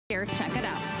Here, check it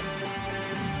out.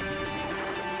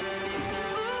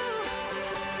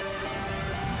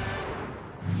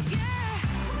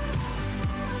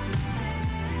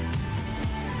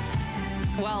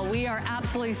 Well, we are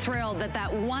absolutely thrilled that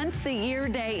that once a year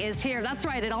day is here. That's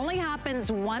right, it only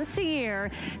happens once a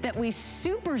year that we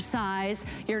supersize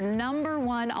your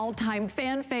 #1 all-time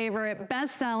fan favorite,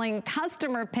 best-selling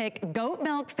customer pick goat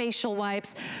milk facial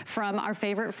wipes from our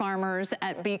favorite farmers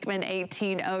at Beekman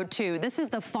 1802. This is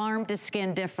the farm to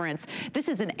skin difference. This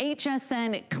is an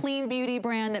HSN clean beauty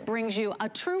brand that brings you a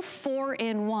true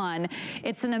 4-in-1.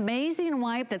 It's an amazing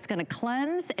wipe that's gonna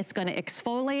cleanse, it's gonna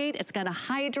exfoliate, it's gonna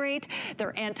hydrate.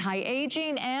 They're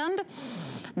anti-aging and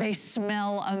they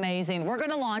smell amazing. We're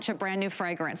gonna launch a brand new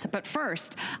fragrance, but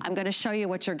first, I'm gonna show you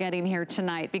what you're getting here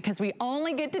tonight because we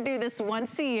only get to do this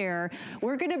once a year.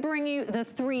 We're gonna bring you the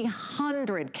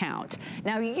 300 count.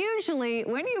 Now, usually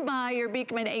when you buy your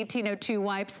Beekman 1802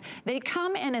 wipes, they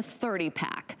come in a 30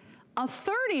 pack. A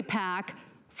 30 pack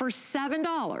for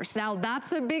 $7. Now,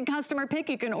 that's a big customer pick.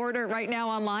 You can order it right now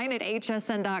online at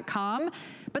hsn.com,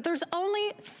 but there's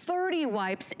only 30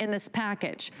 wipes in this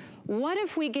package. What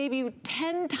if we gave you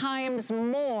 10 times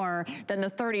more than the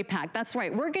 30 pack? That's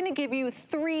right, we're gonna give you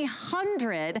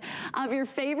 300 of your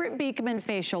favorite Beekman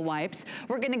facial wipes.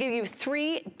 We're gonna give you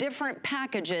 3 different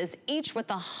packages, each with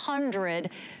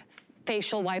 100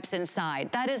 facial wipes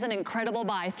inside. That is an incredible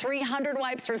buy. 300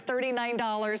 wipes for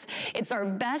 $39. It's our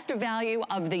best value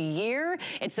of the year.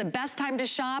 It's the best time to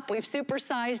shop. We've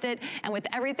supersized it, and with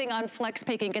everything on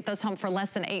FlexPay, you can get those home for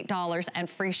less than $8 and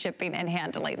free shipping and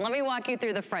handling. Let me walk you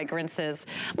through the fragrances.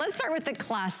 Let's start with the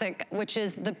classic, which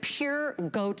is the pure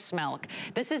goat's milk.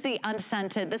 This is the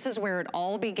unscented. This is where it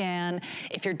all began.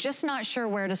 If you're just not sure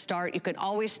where to start, you can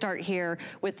always start here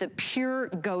with the pure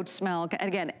goat's milk. And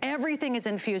again, everything is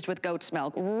infused with goat's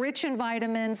milk, rich in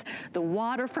vitamins, the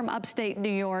water from upstate New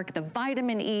York, the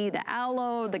vitamin E, the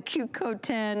aloe, the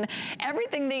Q-cotin,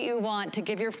 everything that you want to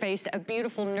give your face a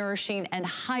beautiful, nourishing, and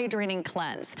hydrating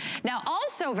cleanse. Now,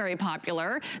 also very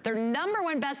popular, their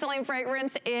 #1 best-selling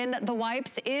fragrance in the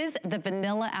wipes is the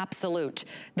Vanilla Absolute.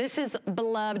 This is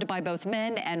beloved by both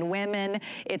men and women.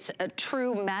 It's a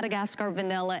true Madagascar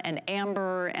vanilla and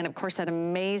amber, and of course that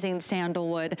amazing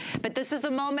sandalwood. But this is the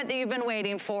moment that you've been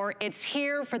waiting for. It's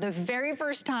here for the very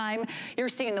first time. You're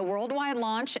seeing the worldwide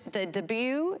launch, the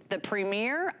debut, the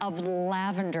premiere of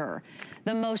lavender.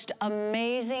 The most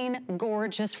amazing,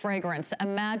 gorgeous fragrance.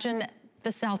 Imagine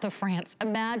the south of France.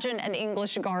 Imagine an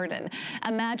English garden.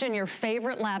 Imagine your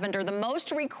favorite lavender, the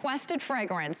most requested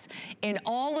fragrance in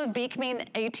all of Beekman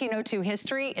 1802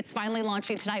 history. It's finally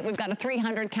launching tonight. We've got a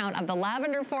 300 count of the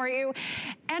lavender for you.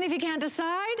 And if you can't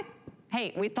decide,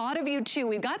 hey, we thought of you too.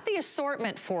 We've got the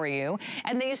assortment for you.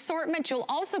 And the assortment, you'll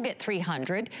also get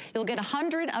 300. You'll get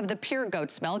 100 of the pure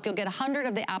goat's milk. You'll get 100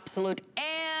 of the absolute.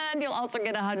 And you'll also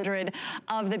get 100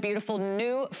 of the beautiful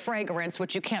new fragrance,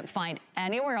 which you can't find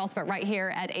anywhere else but right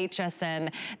here at HSN.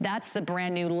 That's the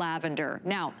brand new lavender.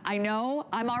 Now, I know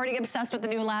I'm already obsessed with the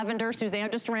new lavender.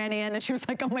 Suzanne just ran in and she was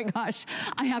like, oh my gosh,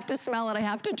 I have to smell it. I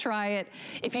have to try it.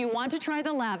 If you want to try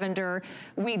the lavender,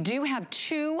 we do have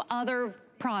 2 other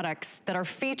products that are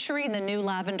featuring the new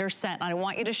lavender scent. I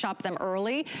want you to shop them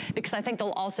early because I think they'll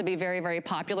also be very, very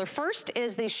popular. First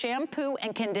is the shampoo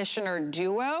and conditioner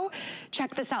duo.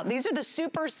 Check this out. These are the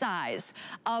super size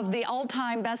of the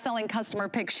all-time best-selling customer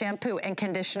pick shampoo and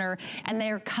conditioner, and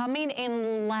they're coming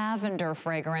in lavender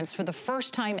fragrance for the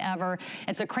first time ever.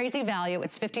 It's a crazy value.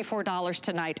 It's $54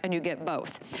 tonight, and you get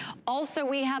both. Also,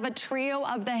 we have a trio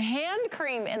of the hand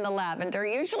cream in the lavender.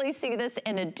 You usually see this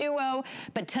in a duo,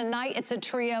 but tonight it's a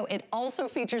trio. It also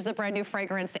features the brand new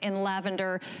fragrance in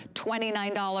lavender,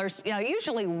 $29. You know,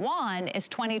 usually one is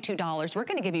 $22. We're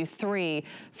gonna give you 3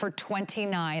 for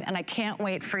 $29, and I can't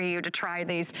wait for you to try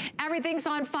these. Everything's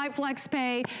on 5 Flex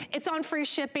Pay. It's on free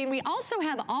shipping. We also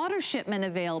have auto shipment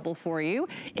available for you.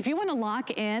 If you wanna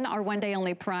lock in our one-day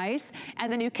only price,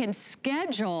 and then you can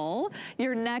schedule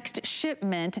your next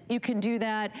shipment, you can do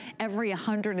that every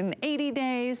 180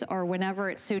 days or whenever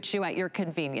it suits you at your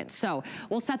convenience. So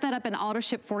we'll set that up in auto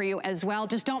ship for you as well.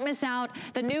 Just don't miss out.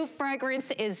 The new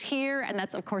fragrance is here, and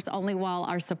that's of course only while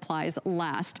our supplies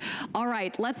last. All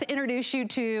right, let's introduce you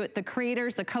to the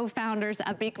creators, the co-founders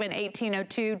of Beekman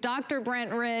 1802, Dr.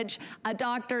 Brent Ridge, a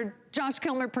Dr. Josh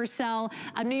Kilmer-Purcell,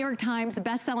 a New York Times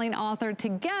best-selling author.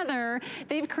 Together,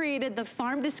 they've created the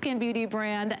Farm to Skin beauty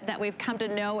brand that we've come to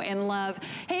know and love.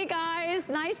 Hey guys,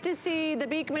 nice to see the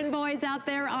Beekman boys out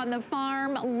there on the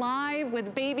farm, live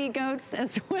with baby goats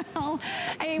as well.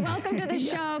 Hey, welcome to the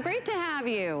show. Great to have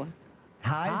you.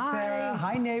 Hi, Sarah.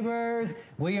 Hi, neighbors.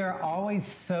 We are always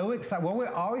so excited. Well,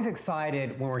 we're always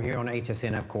excited when we're here on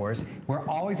HSN, of course. We're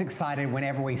always excited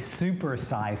whenever we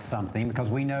supersize something because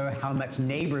we know how much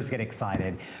neighbors get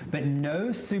excited. But no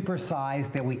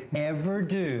supersize that we ever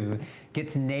do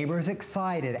gets neighbors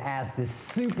excited as the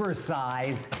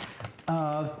supersize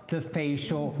of the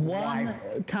facial wipes.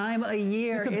 One time a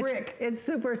year. It's a brick. It's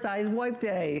supersized wipe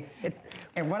day.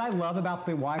 And what I love about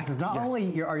the wipes is not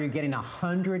only are you getting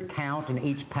 100 count in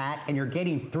each pack, and you're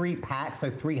getting 3 packs,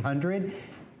 so 300.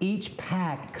 Each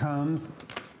pack comes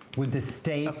with the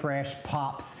Stay Fresh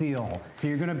Pop Seal. So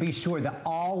you're gonna be sure that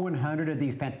all 100 of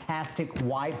these fantastic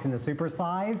wipes in the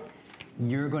supersize,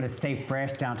 you're going to stay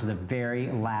fresh down to the very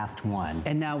last one.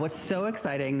 And now what's so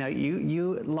exciting, now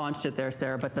you launched it there,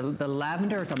 Sarah, but the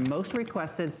lavender is the most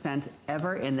requested scent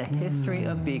ever in the history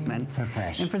of Beekman. So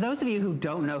fresh. And for those of you who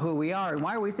don't know who we are, and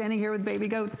why are we standing here with baby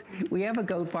goats? We have a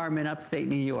goat farm in upstate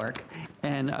New York.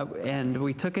 And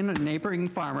we took in a neighboring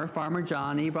farmer, Farmer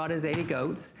John. He brought his 80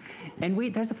 goats. And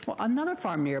there's another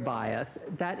farm nearby us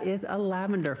that is a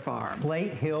lavender farm.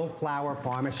 Slate Hill Flower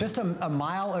Farm. It's just a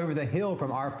mile over the hill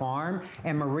from our farm.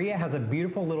 And Maria has a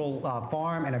beautiful little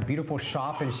farm and a beautiful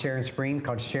shop in Sharon Springs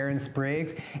called Sharon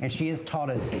Spriggs. And she has taught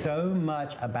us so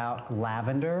much about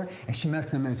lavender. And she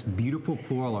makes the most beautiful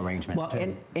floral arrangements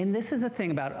too. And this is the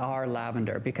thing about our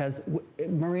lavender, because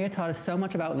Maria taught us so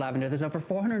much about lavender. There's over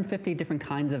 450 different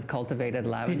kinds of cultivated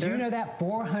lavender. Did you know that?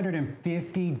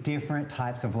 450 different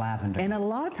types of lavender. And a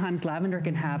lot of times lavender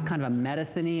can have kind of a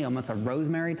medicine-y, almost a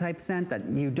rosemary type scent that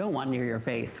you don't want near your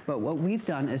face. But what we've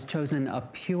done is chosen a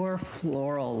pure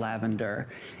floral lavender.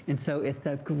 And so it's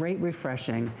a great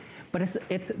refreshing. But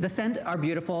the scent are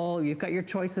beautiful. You've got your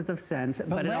choices of scents,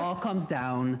 but it all comes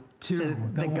down to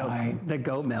the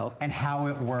goat milk. And how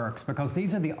it works, because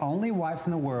these are the only wipes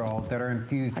in the world that are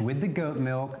infused with the goat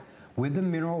milk, with the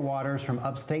mineral waters from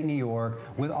upstate New York,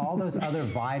 with all those other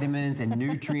vitamins and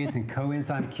nutrients and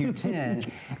coenzyme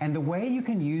Q10. And the way you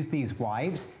can use these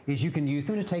wipes is you can use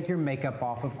them to take your makeup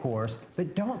off, of course,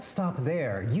 but don't stop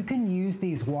there. You can use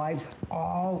these wipes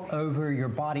all over your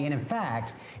body. And in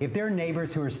fact, if there are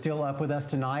neighbors who are still up with us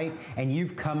tonight and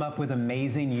you've come up with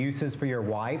amazing uses for your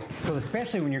wipes, so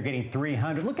especially when you're getting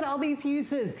 300, look at all these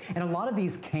uses. And a lot of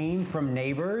these came from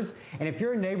neighbors. And if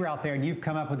you're a neighbor out there and you've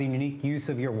come up with a unique use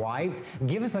of your wipes,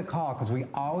 give us a call, because we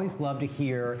always love to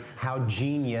hear how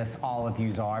genius all of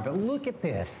yous are. But look at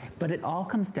this. But it all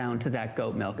comes down to that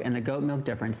goat milk and the goat milk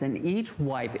difference. And each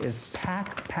wipe is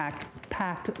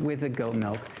packed with the goat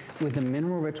milk, with the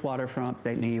mineral-rich water from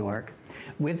upstate New York,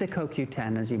 with the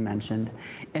CoQ10, as you mentioned.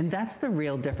 And that's the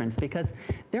real difference, because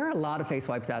there are a lot of face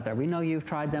wipes out there. We know you've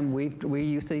tried them. We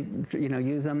used to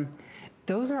use them.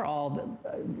 Those are all,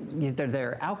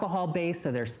 they're alcohol-based,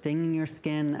 so they're stinging your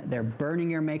skin, they're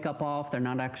burning your makeup off, they're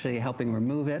not actually helping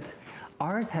remove it.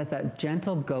 Ours has that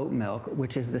gentle goat milk,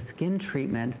 which is the skin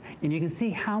treatment, and you can see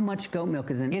how much goat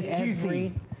milk is in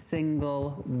every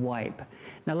single wipe.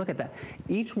 Now look at that.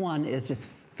 Each one is just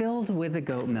filled with the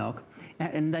goat milk.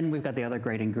 And then we've got the other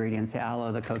great ingredients, the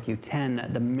aloe, the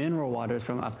CoQ10, the mineral waters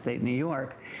from upstate New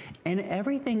York. And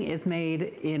everything is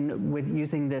made with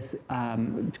using this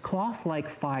cloth-like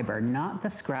fiber, not the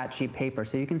scratchy paper.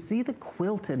 So you can see the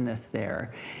quiltedness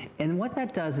there. And what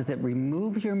that does is it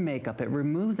removes your makeup, it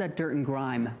removes that dirt and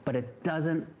grime, but it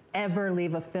doesn't ever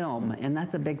leave a film, and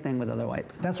that's a big thing with other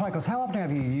wipes. That's right, because how often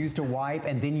have you used a wipe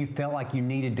and then you felt like you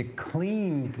needed to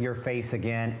clean your face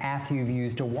again after you've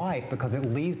used a wipe, because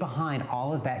it leaves behind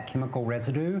all of that chemical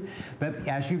residue? But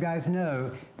as you guys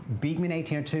know, Beekman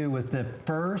 1802 was the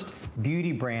first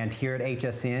beauty brand here at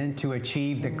HSN to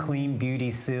achieve the Clean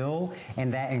Beauty seal,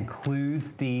 and that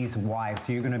includes these wipes.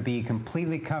 So you're going to be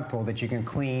completely comfortable that you can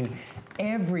clean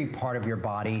every part of your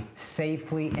body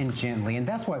safely and gently, and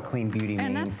that's what Clean Beauty means.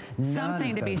 And that's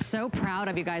something to be so proud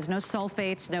of, you guys. No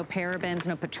sulfates, no parabens,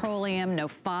 no petroleum, no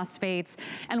phosphates.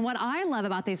 And what I love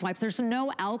about these wipes, there's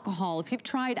no alcohol. If you've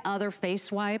tried other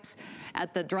face wipes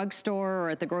at the drugstore or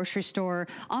at the grocery store,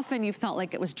 often you felt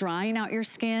like it was drying out your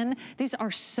skin. These are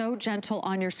so gentle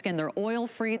on your skin. They're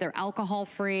oil-free, they're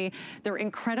alcohol-free, they're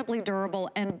incredibly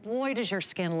durable, and boy, does your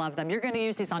skin love them. You're gonna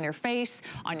use these on your face,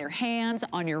 on your hands,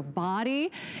 on your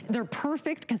body. They're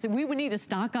perfect because we would need to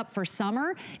stock up for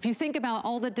summer. If you think about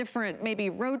all the different maybe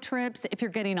road trips, if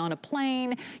you're getting on a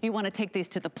plane, you want to take these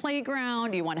to the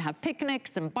playground, you want to have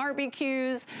picnics and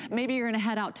barbecues, maybe you're going to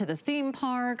head out to the theme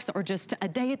parks or just a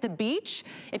day at the beach.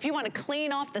 If you want to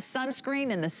clean off the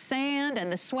sunscreen and the sand and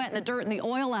the sweat and the dirt and the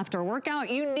oil after a workout,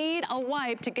 you need a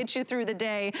wipe to get you through the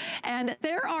day. And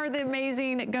there are the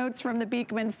amazing goats from the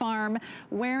Beekman farm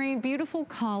wearing beautiful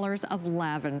collars of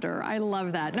lavender. I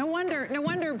love that. No wonder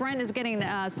wonder Brent is getting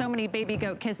so many baby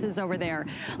goat kisses over there.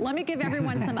 Let me give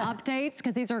everyone some updates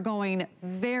because these are going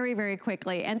very, very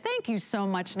quickly. And thank you so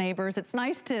much, neighbors. It's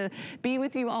nice to be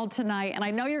with you all tonight. And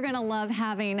I know you're gonna love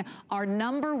having our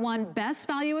 #1 best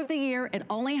value of the year. It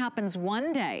only happens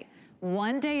one day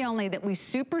only, that we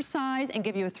supersize and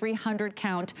give you a 300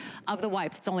 count of the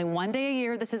wipes. It's only one day a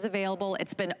year this is available.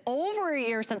 It's been over a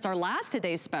year since our last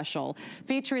today's special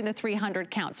featuring the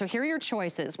 300 count. So here are your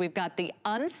choices. We've got the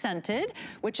unscented,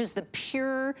 which is the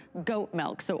pure goat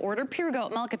milk. So order pure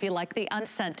goat milk if you like the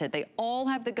unscented. They all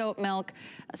have the goat milk,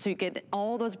 so you get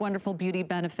all those wonderful beauty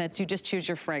benefits. You just choose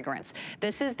your fragrance.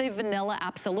 This is the Vanilla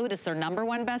Absolute. It's their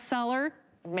 #1 bestseller.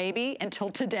 Maybe until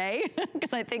today,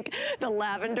 because I think the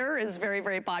lavender is very,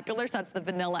 very popular. So that's the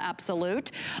Vanilla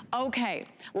Absolute. Okay,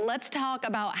 let's talk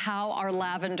about how our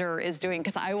lavender is doing,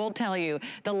 because I will tell you,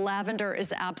 the lavender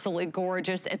is absolutely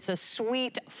gorgeous. It's a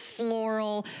sweet,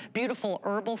 floral, beautiful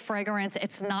herbal fragrance.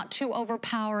 It's not too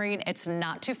overpowering. It's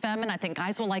not too feminine. I think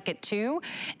guys will like it too.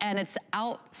 And it's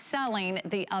outselling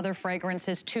the other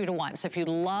fragrances 2 to 1. So if you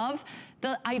love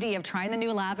the idea of trying the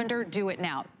new lavender, do it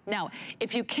now. Now,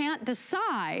 if you can't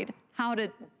decide how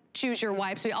to choose your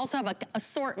wipes, we also have an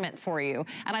assortment for you.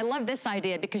 And I love this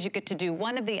idea because you get to do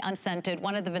one of the unscented,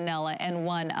 one of the vanilla, and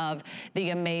one of the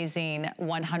amazing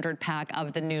 100 pack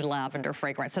of the new lavender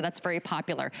fragrance. So that's very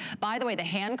popular. By the way, the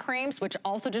hand creams, which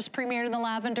also just premiered in the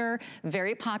lavender,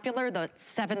 very popular, the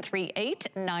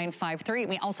 738-953.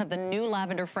 We also have the new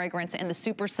lavender fragrance in the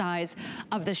super size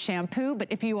of the shampoo. But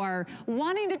if you are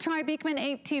wanting to try Beekman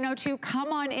 1802,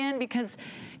 come on in, because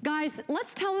guys,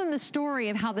 let's tell them the story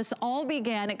of how this all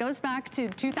began. It goes back to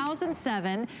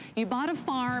 2007. You bought a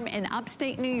farm in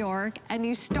upstate New York, and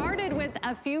you started with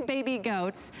a few baby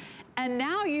goats, and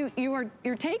now you're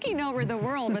taking over the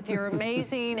world with your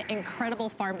amazing, incredible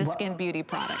farm-to-skin beauty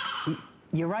products.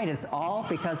 You're right, it's all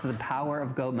because of the power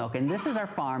of goat milk. And this is our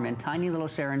farm in tiny little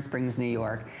Sharon Springs, New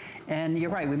York. And you're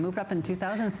right, we moved up in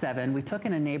 2007. We took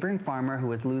in a neighboring farmer who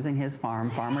was losing his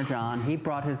farm, Farmer John. He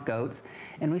brought his goats,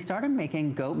 and we started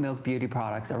making goat milk beauty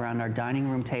products around our dining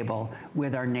room table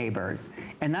with our neighbors.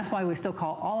 And that's why we still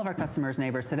call all of our customers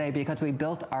neighbors today, because we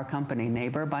built our company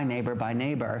neighbor by neighbor by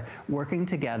neighbor, working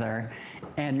together,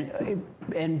 and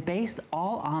based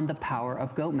all on the power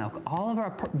of goat milk. All of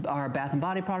our bath and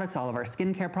body products, all of our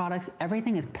skincare products,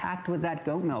 everything is packed with that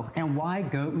goat milk. And why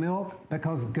goat milk?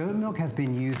 Because goat milk has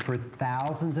been used for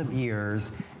thousands of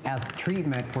years as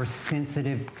treatment for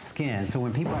sensitive skin. So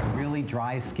when people have really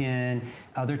dry skin,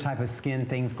 other type of skin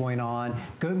things going on,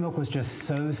 goat milk was just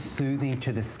so soothing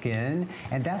to the skin.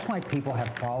 And that's why people have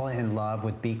fallen in love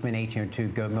with Beekman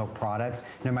 1802 goat milk products,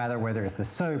 no matter whether it's the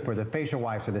soap or the facial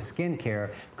wipes or the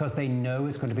skincare, because they know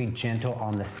it's going to be gentle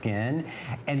on the skin.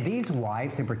 And these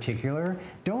wipes in particular,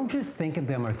 don't just think of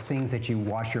them as things that you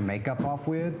wash your makeup off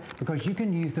with, because you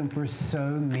can use them for so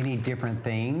many different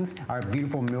things. Our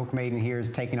beautiful milkmaiden here is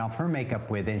taking off her makeup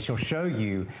with it, and she'll show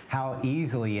you how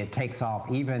easily it takes off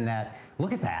even that.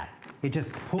 Look at that. It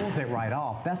just pulls it right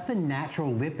off. That's the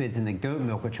natural lipids in the goat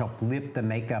milk, which help lift the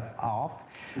makeup off.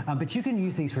 But you can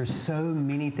use these for so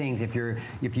many things. If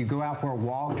you go out for a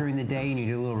walk during the day and you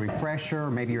need a little refresher,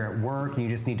 or maybe you're at work and you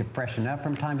just need to freshen up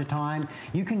from time to time,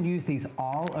 you can use these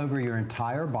all over your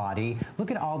entire body. Look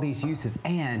at all these uses.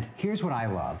 And here's what I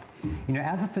love. You know,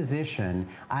 as a physician,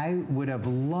 I would have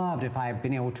loved if I had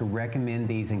been able to recommend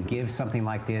these and give something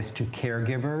like this to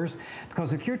caregivers,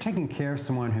 because if you're taking care of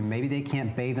someone who maybe they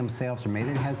can't bathe themselves, or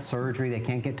maybe they had surgery, they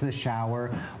can't get to the shower,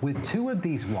 with 2 of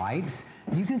these wipes,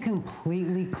 you can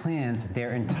completely cleanse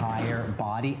their entire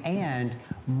body and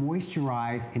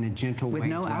moisturize in a gentle way with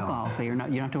no as well. alcohol, so you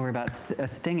don't have to worry about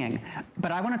stinging.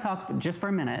 But I want to talk just for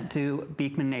a minute to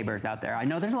Beekman neighbors out there. I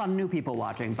know there's a lot of new people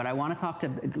watching, but I want to talk to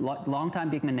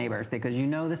longtime Beekman neighbors, because you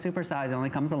know the supersize only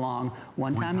comes along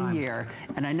one time a year.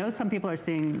 And I know some people are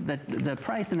seeing the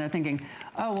price and they're thinking,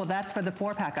 oh, well, that's for the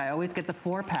 4-pack. I always get the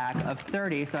 4-pack of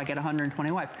 30, so I get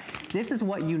 120 wipes. This is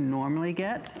what you normally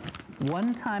get.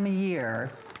 One time a year,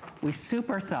 we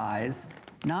supersize,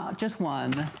 not just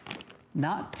 1,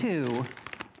 not 2,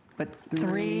 but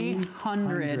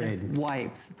 300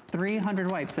 wipes.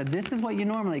 300 wipes. So this is what you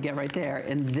normally get right there,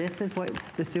 and this is what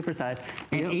the supersize.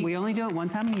 We only do it one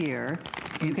time a year.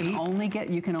 You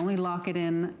can only lock it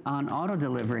in on auto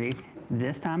delivery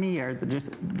this time of year, just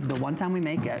the one time we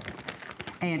make it.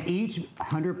 And each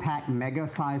 100-pack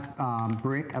mega-sized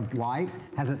brick of wipes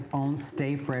has its own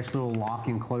Stay Fresh little lock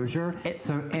enclosure,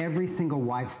 so every single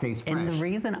wipe stays fresh. And the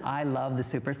reason I love the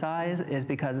supersize is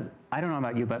because, I don't know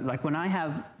about you, but like when I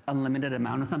have a limited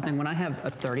amount of something, when I have a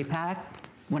 30-pack,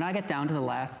 when I get down to the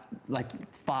last like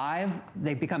 5,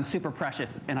 they become super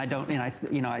precious, and I don't, and I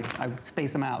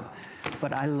space them out.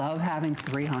 But I love having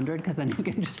 300 because then you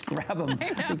can just grab them.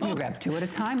 You can grab 2 at a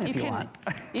time if you want.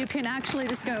 You can actually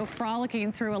just go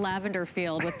frolicking through a lavender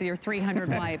field with your 300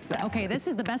 wipes. Exactly. Okay, this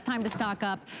is the best time to stock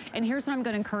up. And here's what I'm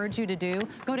going to encourage you to do.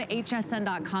 Go to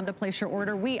hsn.com to place your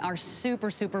order. We are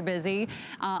super, super busy.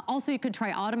 Also, you could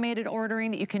try automated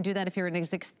ordering. You can do that if you're an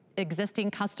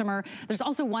existing customer. There's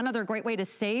also one other great way to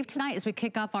save tonight as we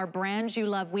kick off our Brands You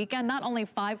Love weekend. Not only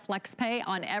 5 flex pay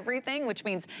on everything, which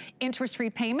means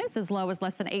interest-free payments as low as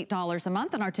less than $8 a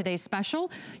month on our today's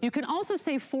special. You can also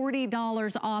save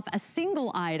 $40 off a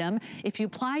single item if you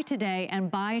apply today and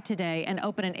buy today and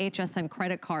open an HSN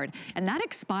credit card. And that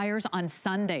expires on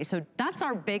Sunday. So that's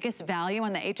our biggest value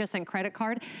on the HSN credit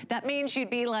card. That means you'd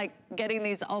be like getting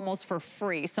these almost for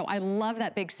free. So I love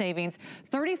that big savings.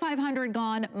 3,500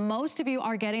 gone. Most of you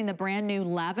are getting the brand new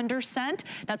lavender scent.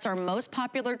 That's our most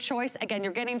popular choice. Again,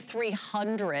 you're getting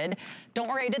 300. Don't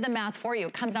worry, I did the math for you.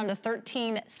 It comes down to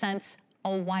 13 cents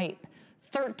a wipe.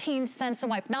 13 cents a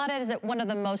wipe. Not as it one of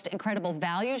the most incredible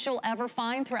values you'll ever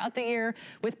find throughout the year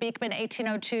with Beekman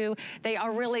 1802. They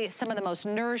are really some of the most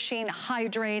nourishing,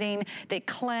 hydrating. They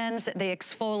cleanse, they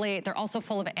exfoliate. They're also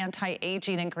full of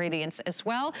anti-aging ingredients as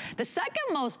well. The second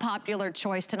most popular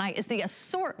choice tonight is the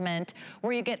assortment,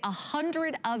 where you get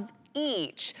 100 of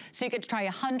each. So you get to try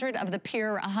 100 of the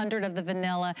pure, 100 of the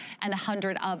vanilla, and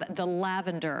 100 of the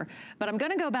lavender. But I'm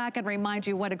gonna go back and remind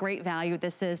you what a great value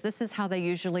this is. This is how they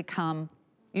usually come.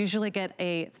 Usually get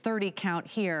a 30 count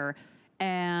here,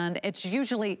 and it's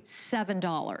usually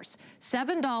 $7.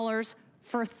 $7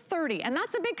 for 30, and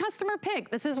that's a big customer pick.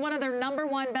 This is one of their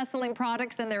 #1 best-selling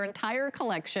products in their entire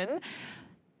collection.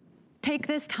 Take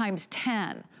this times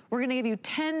 10. We're gonna give you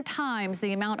 10 times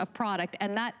the amount of product,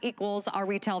 and that equals our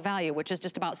retail value, which is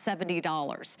just about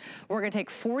 $70. We're gonna take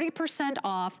 40%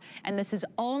 off, and this is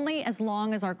only as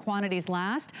long as our quantities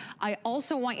last. I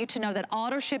also want you to know that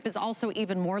auto ship is also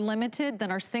even more limited than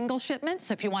our single shipment.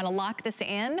 So if you wanna lock this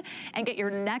in and get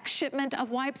your next shipment of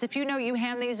wipes, if you know you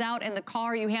hand these out in the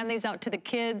car, you hand these out to the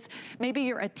kids, maybe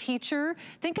you're a teacher,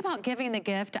 think about giving the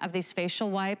gift of these facial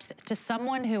wipes to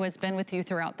someone who has been with you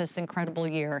throughout this incredible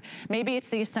year. Maybe it's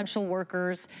the essential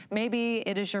workers, maybe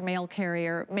it is your mail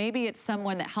carrier, maybe it's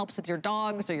someone that helps with your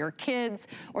dogs or your kids,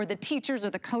 or the teachers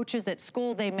or the coaches at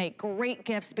school. They make great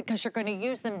gifts because you're going to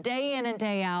use them day in and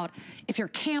day out. If you're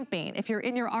camping, if you're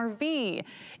in your RV,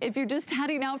 if you're just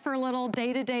heading out for a little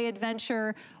day-to-day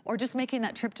adventure, or just making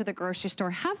that trip to the grocery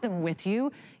store, have them with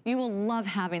you. You will love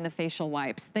having the facial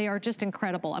wipes. They are just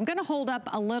incredible. I'm gonna hold up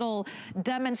a little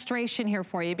demonstration here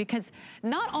for you, because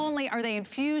not only are they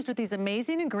infused with these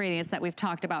amazing ingredients that we've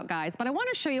talked about, guys, but I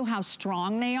wanna show you how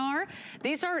strong they are.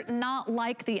 These are not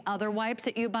like the other wipes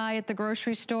that you buy at the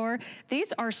grocery store.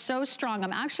 These are so strong.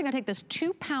 I'm actually gonna take this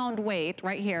 2-pound weight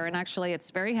right here, and actually it's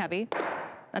very heavy.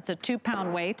 That's a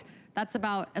 2-pound weight. That's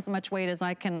about as much weight as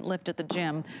I can lift at the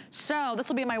gym. So this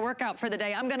will be my workout for the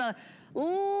day. I'm gonna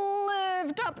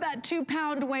lift up that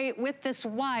 2-pound weight with this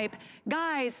wipe.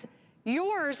 Guys,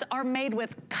 yours are made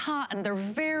with cotton. They're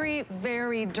very,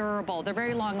 very durable. They're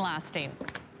very long lasting.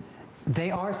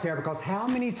 They are, Sarah, because how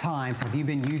many times have you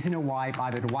been using a wipe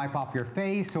either to wipe off your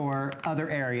face or other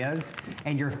areas,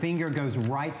 and your finger goes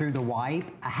right through the wipe?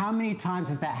 How many times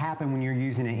does that happen when you're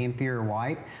using an inferior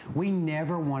wipe? We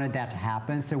never wanted that to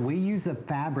happen, so we use a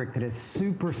fabric that is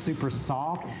super, super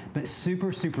soft, but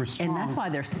super, super strong. And that's why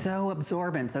they're so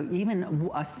absorbent. So even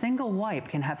a single wipe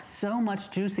can have so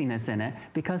much juiciness in it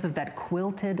because of that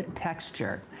quilted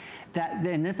texture.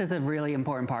 And this is a really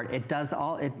important part. It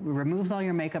removes all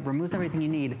your makeup, removes everything you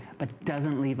need, but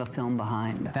doesn't leave a film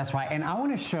behind. That's right, and I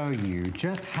want to show you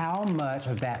just how much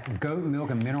of that goat milk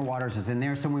and mineral waters is in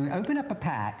there. So when we open up a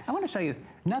pack, I want to show you.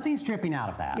 Nothing's dripping out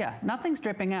of that. Yeah, nothing's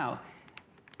dripping out.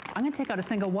 I'm going to take out a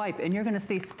single wipe, and you're going to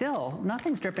see still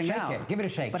nothing's dripping out. Shake it. Give it a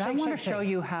shake. But I want to show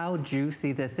you how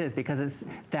juicy this is, because it's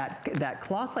that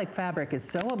cloth-like fabric is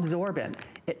so absorbent.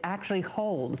 It actually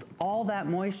holds all that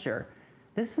moisture.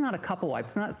 This is not a couple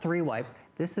wipes, it's not 3 wipes.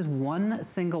 This is one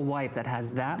single wipe that has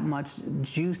that much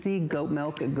juicy goat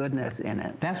milk goodness in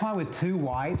it. That's why with 2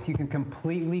 wipes, you can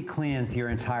completely cleanse your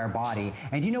entire body.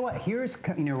 And you know what? We're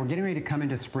getting ready to come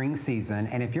into spring season,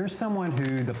 and if you're someone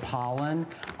who the pollen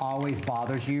always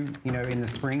bothers you, in the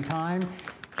springtime,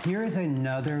 here is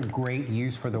another great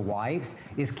use for the wipes,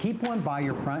 is keep one by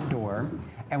your front door,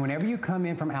 and whenever you come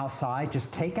in from outside,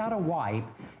 just take out a wipe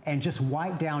and just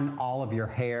wipe down all of your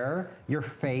hair, your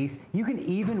face. You can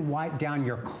even wipe down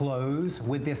your clothes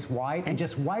with this wipe and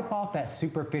just wipe off that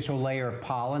superficial layer of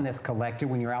pollen that's collected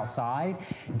when you're outside.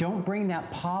 Don't bring that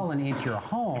pollen into your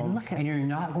home, and you're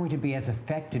not going to be as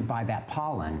affected by that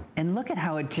pollen. And look at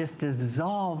how it just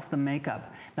dissolves the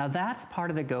makeup. Now that's part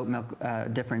of the goat milk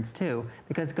difference too,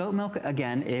 because goat milk,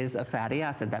 again, is a fatty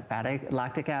acid, that fatty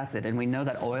lactic acid, and we know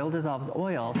that oil dissolves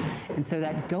oil, and so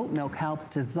that goat milk helps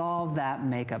dissolve that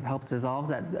makeup, helps dissolve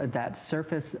that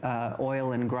surface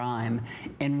oil and grime,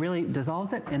 and really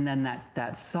dissolves it, and then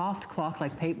that soft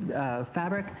cloth-like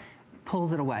fabric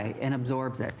pulls it away and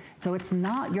absorbs it. So it's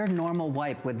not your normal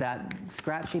wipe with that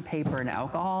scratchy paper and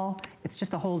alcohol. It's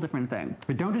just a whole different thing.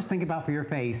 But don't just think about for your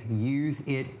face, use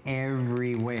it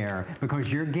everywhere,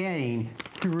 because you're getting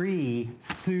 3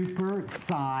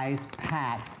 super-sized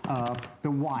packs of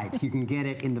the wipes. You can get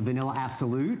it in the Vanilla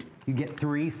Absolute. You get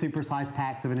 3 super-sized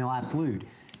packs of Vanilla Absolute.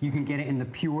 You can get it in the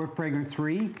Pure Fragrance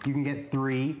Free. You can get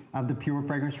 3 of the Pure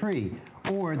Fragrance Free.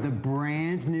 Or the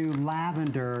brand new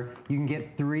lavender, you can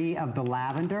get 3 of the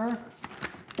lavender.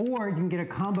 Or you can get a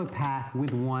combo pack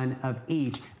with 1 of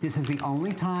each. This is the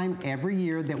only time every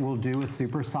year that we'll do a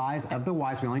super size of the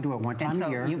wipes. We only do it one time a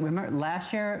year. You remember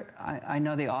last year, I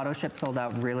know the auto ship sold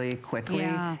out really quickly,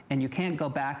 and you can't go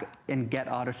back and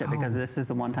get auto ship because this is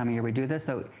the one time a year we do this.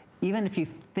 So even if you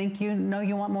think you know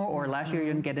you want more, or last year you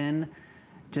didn't get in,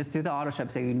 just do the auto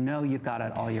ship so you know you've got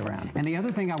it all year round. And the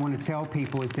other thing I want to tell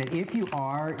people is that if you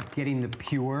are getting the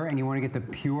Pure and you want to get the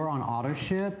Pure on auto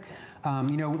ship,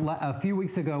 you know, a few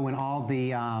weeks ago when all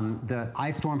the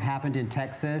ice storm happened in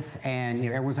Texas and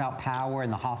everyone was out power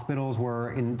and the hospitals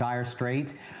were in dire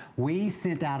straits, we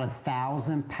sent out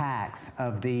 1,000 packs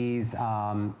of these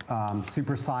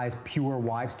super-sized Pure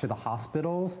wipes to the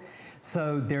hospitals.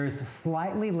 So there's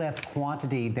slightly less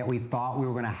quantity that we thought we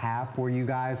were going to have for you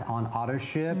guys on auto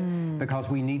ship because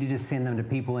we needed to send them to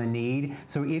people in need.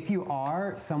 So if you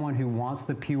are someone who wants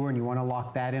the Pure and you want to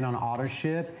lock that in on auto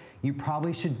ship, you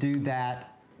probably should do that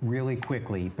really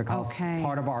quickly because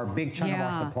part of our big chunk of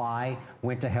our supply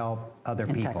went to help other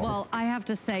people. Well, I have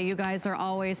to say, you guys are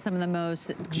always some of the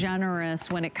most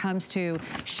generous when it comes to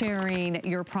sharing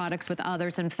your products with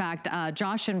others. In fact,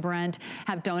 Josh and Brent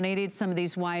have donated some of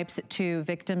these wipes to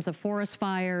victims of forest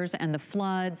fires and the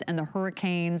floods and the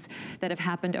hurricanes that have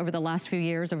happened over the last few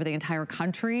years over the entire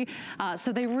country.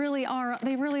 So they really are a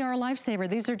lifesaver.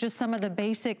 These are just some of the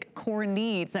basic core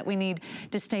needs that we need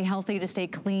to stay healthy, to stay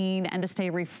clean, and to stay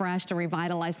refreshed and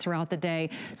revitalized throughout the day.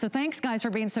 So thanks, guys,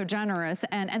 for being so generous.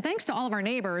 And thanks to all of our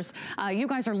neighbors. You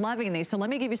guys are loving these. So let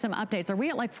me give you some updates. Are we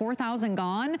at like 4,000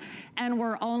 gone? And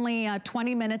we're only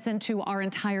 20 minutes into our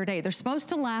entire day. They're supposed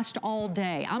to last all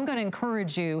day. I'm going to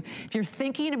encourage you, if you're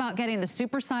thinking about getting the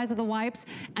super size of the wipes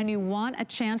and you want a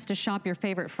chance to shop your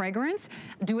favorite fragrance,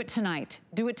 do it tonight.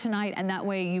 Do it tonight, and that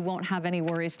way you won't have any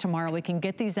worries tomorrow. We can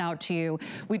get these out to you.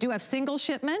 We do have single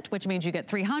shipment, which means you get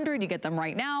 300. You get them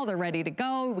right now. They're ready to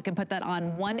go. We can put that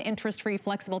on 1 interest-free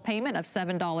flexible payment of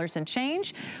 $7 and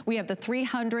change. We have the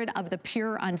 300 of the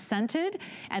Pure Unscented,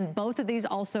 and both of these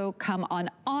also come on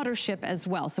auto ship as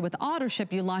well. So with auto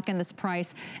ship, you lock in this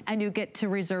price and you get to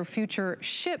reserve future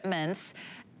shipments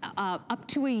up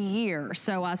to a year.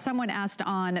 So someone asked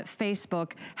on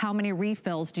Facebook, how many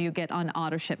refills do you get on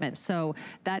auto shipment? So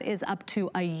that is up to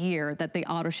a year that the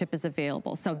auto ship is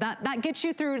available. So that gets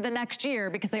you through the next year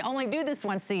because they only do this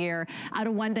once a year at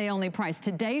a 1 day only price.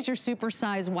 Today's your super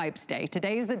size wipes day.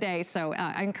 Today's the day. So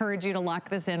I encourage you to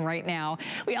lock this in right now.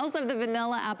 We also have the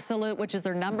Vanilla Absolute, which is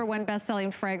their #1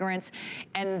 best-selling fragrance.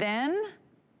 And then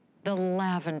the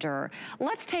lavender.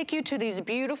 Let's take you to these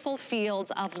beautiful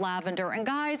fields of lavender. And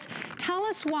guys, tell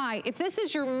us why, if this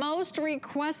is your most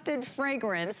requested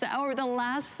fragrance over the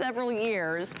last several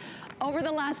years, over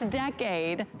the last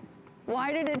decade,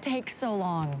 why did it take so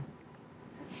long?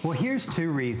 Well, here's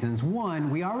 2 reasons. One,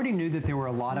 we already knew that there were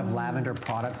a lot of lavender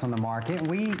products on the market.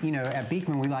 We, you know, at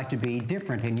Beekman, we like to be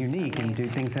different and unique and do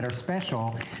things that are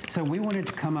special. So we wanted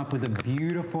to come up with a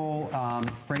beautiful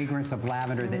fragrance of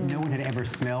lavender that no one had ever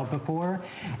smelled before.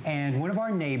 And one of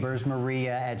our neighbors,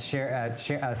 Maria at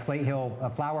Slate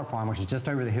Hill Flower Farm, which is just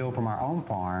over the hill from our own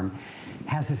farm,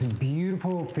 has this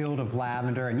beautiful field of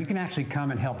lavender, and you can actually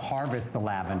come and help harvest the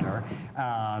lavender.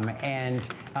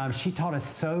 She taught us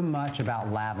so much about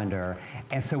lavender lavender.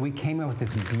 And so we came up with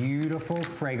this beautiful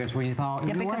fragrance where you thought,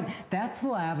 you know what? That's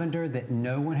lavender that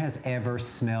no one has ever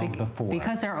smelled before.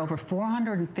 Because there are over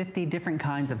 450 different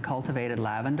kinds of cultivated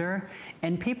lavender,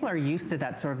 and people are used to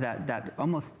that sort of that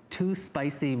almost too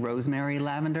spicy rosemary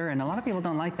lavender, and a lot of people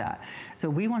don't like that. So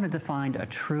we wanted to find a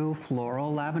true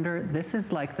floral lavender. This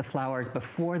is like the flowers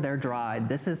before they're dried.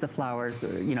 This is the flowers,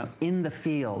 you know, in the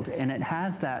field, and it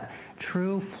has that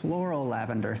true floral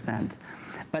lavender scent.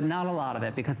 But not a lot of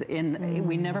it, because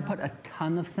we never put a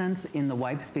ton of scents in the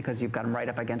wipes because you've got them right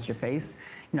up against your face.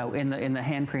 You know, in the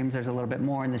hand creams there's a little bit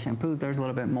more, in the shampoos there's a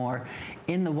little bit more.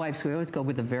 In the wipes we always go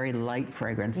with a very light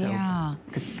fragrance. So, yeah,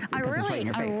 I right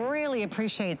really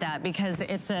appreciate that, because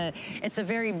it's a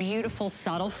very beautiful,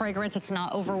 subtle fragrance. It's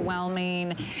not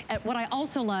overwhelming. And what I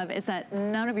also love is that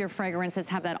none of your fragrances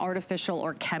have that artificial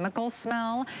or chemical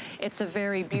smell. It's a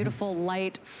very beautiful,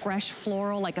 light, fresh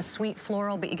floral, like a sweet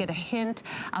floral, but you get a hint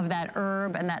of that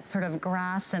herb and that sort of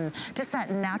grass and just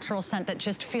that natural scent that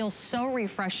just feels so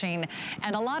refreshing.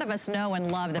 And a lot of us know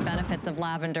and love the benefits of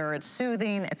lavender. It's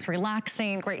soothing, it's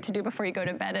relaxing, great to do before you go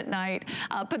to bed at night.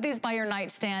 Put these by your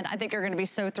nightstand. I think you're gonna be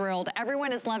so thrilled.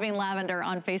 Everyone is loving lavender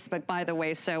on Facebook, by the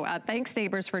way, so thanks,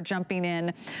 neighbors, for jumping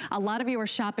in. A lot of you are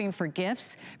shopping for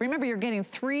gifts. Remember, you're getting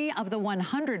 3 of the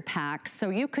 100 packs, so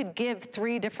you could give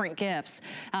 3 different gifts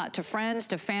to friends,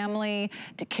 to family,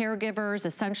 to caregivers,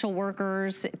 essential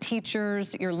workers,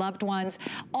 teachers, your loved ones.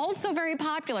 Also very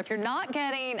popular, if you're not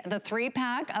getting the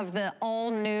 3-pack of the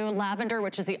all-new lavender,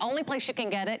 which is the only place you can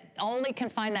get it, only can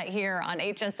find that here on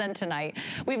HSN tonight,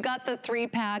 we've got the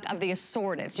 3-pack of the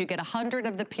assorted. So you get 100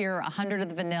 of the pure, 100 of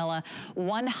the vanilla,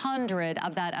 100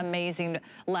 of that amazing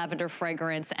lavender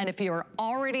fragrance. And if you're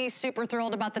already super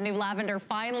thrilled about the new lavender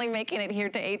finally making it here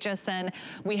to HSN,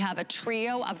 we have a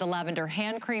trio of the lavender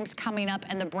hand creams coming up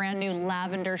and the brand new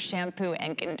lavender shampoo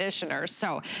and conditioner.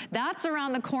 So that's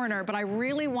around the corner, but I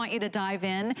really want you to dive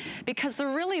in, because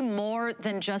they're really more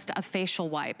than just a facial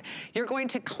wipe. You're going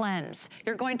to cleanse,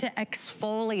 you're going to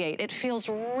exfoliate. It feels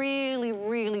really,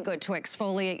 really good to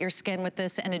exfoliate your skin with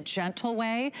this in a gentle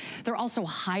way. They're also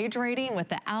hydrating with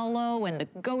the aloe and the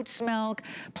goat's milk.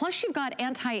 Plus you've got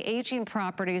anti-aging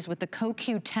properties with the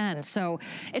CoQ10. So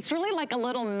it's really like a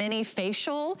little mini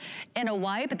facial in a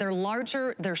wipe. They're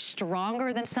larger, they're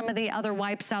stronger than some of the other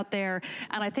wipes out there.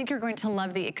 And I think you're going to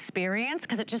love the experience,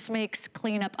 because it just makes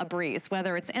cleanup a breeze.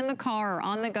 Whether it's in the car or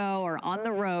on the go or on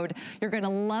the road, you're gonna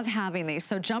love having these.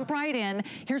 So jump right in.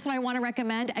 Here's what I wanna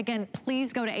recommend. Again,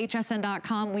 please go to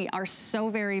hsn.com. We are so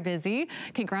very busy.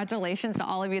 Congratulations to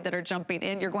all of you that are jumping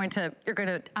in. You're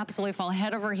gonna absolutely fall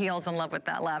head over heels in love with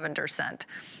that lavender scent.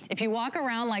 If you walk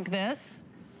around like this,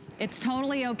 it's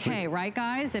totally okay, right,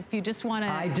 guys? If you just want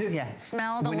to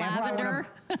smell the lavender.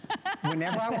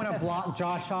 Whenever I want to block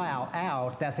Josh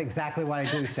out, that's exactly what I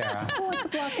do, Sarah.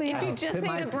 If you just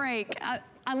need a break.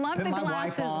 I love the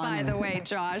glasses, by the way,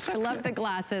 Josh. I love the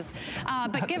glasses.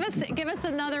 But give us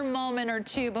another moment or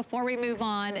two before we move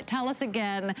on. Tell us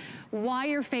again why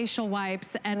your facial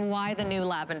wipes and why the new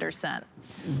lavender scent.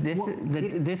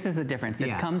 This is the difference.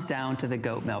 It comes down to the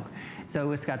goat milk.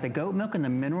 So it's got the goat milk and the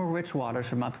mineral-rich waters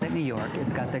from upstate New York.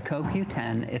 It's got the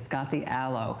CoQ10. It's got the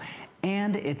aloe.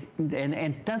 And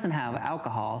it doesn't have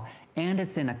alcohol, and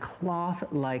it's in a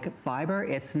cloth-like fiber.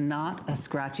 It's not a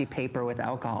scratchy paper with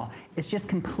alcohol. It's just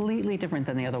completely different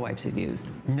than the other wipes you've used.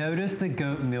 Notice the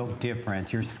goat milk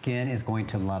difference. Your skin is going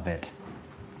to love it.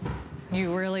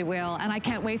 You really will, and I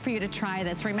can't wait for you to try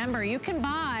this. Remember, you can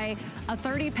buy a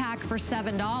 30-pack for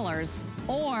 $7,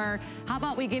 or how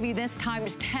about we give you this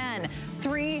times 10,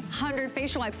 300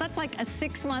 facial wipes. That's like a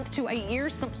 6-month to a year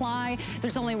supply.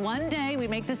 There's only one day we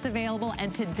make this available,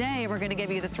 and today we're gonna give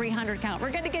you the 300 count.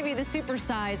 We're gonna give you the super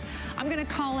size. I'm gonna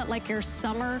call it like your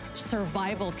summer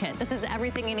survival kit. This is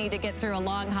everything you need to get through a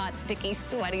long, hot, sticky,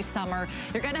 sweaty summer.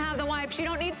 You're gonna have the wipes. You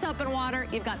don't need soap and water.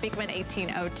 You've got Beekman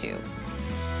 1802.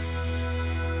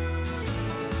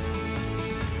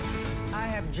 I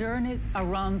have journeyed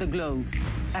around the globe.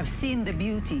 I've seen the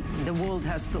beauty the world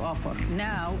has to offer.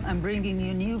 Now I'm bringing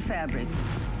you new fabrics,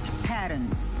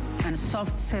 patterns, and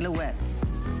soft silhouettes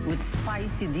with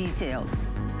spicy details.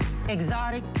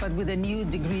 Exotic, but with a new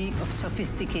degree of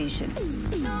sophistication.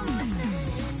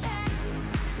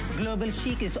 Global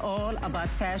Chic is all about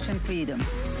fashion freedom.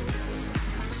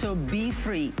 So be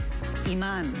free.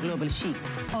 Iman Global Chic,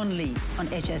 only on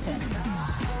HSN.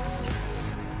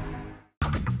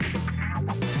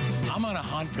 I'm on a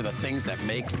hunt for the things that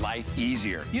make life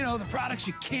easier. You know, the products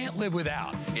you can't live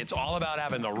without. It's all about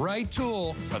having the right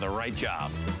tool for the right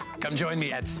job. Come join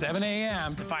me at 7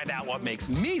 a.m. to find out what makes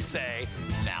me say,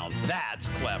 now that's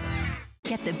clever.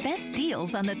 Get the best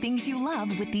deals on the things you love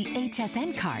with the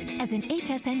HSN card. As an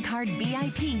HSN card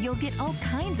VIP, you'll get all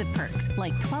kinds of perks,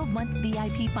 like 12-month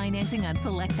VIP financing on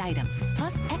select items,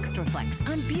 plus extra flex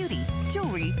on beauty,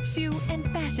 jewelry, shoe, and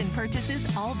fashion purchases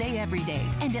all day, every day.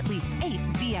 And at least 8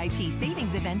 VIP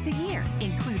savings events a year.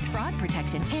 Includes fraud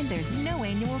protection, and there's no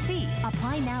annual fee.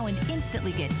 Apply now and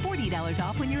instantly get $40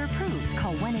 off when you're approved.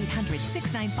 Call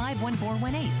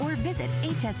 1-800-695-1418 or visit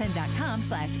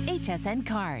hsn.com/HSN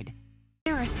card.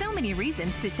 There are so many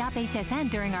reasons to shop HSN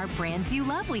during our Brands You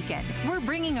Love weekend. We're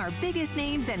bringing our biggest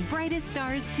names and brightest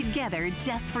stars together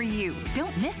just for you.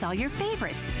 Don't miss all your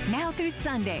favorites now through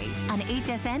Sunday on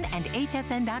HSN and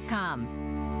hsn.com.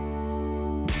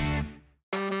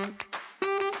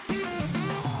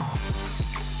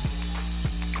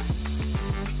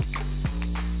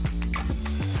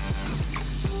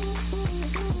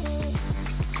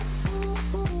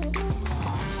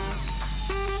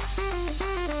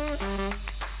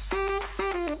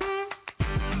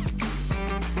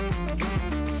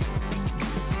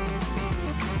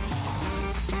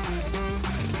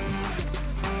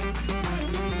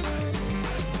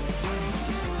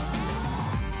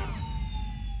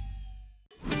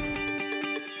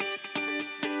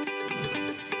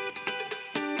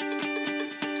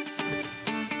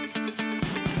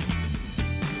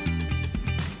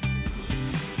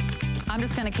 I'm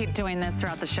just gonna keep doing this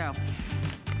throughout the show.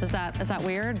 Is that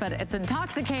weird? But it's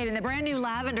intoxicating. The brand new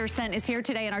lavender scent is here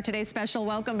today in our Today's Special.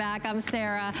 Welcome back. I'm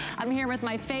Sarah. I'm here with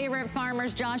my favorite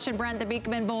farmers, Josh and Brent, the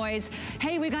Beekman boys.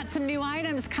 Hey, we got some new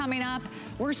items coming up.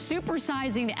 We're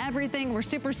supersizing everything. We're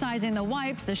supersizing the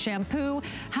wipes, the shampoo.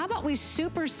 How about we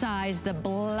supersize the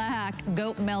black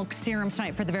goat milk serum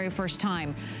tonight for the very first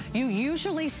time? You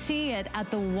usually see it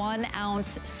at the 1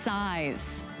 ounce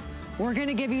size. We're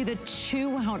gonna give you the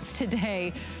 2 ounce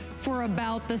today for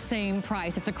about the same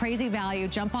price. It's a crazy value.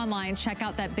 Jump online, check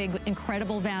out that big,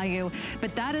 incredible value.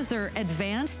 But that is their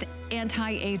advanced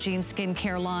anti-aging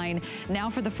skincare line. Now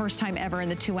for the first time ever in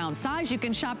the 2 ounce size. You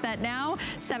can shop that now,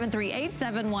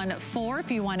 738-714 if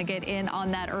you want to get in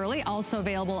on that early. Also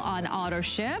available on auto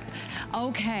ship.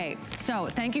 Okay, so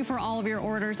thank you for all of your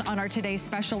orders on our Today's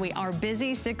Special. We are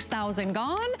busy, 6,000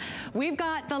 gone. We've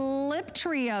got the lip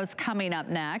trios coming up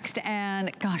next.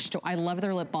 And gosh, do I love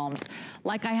their lip balms.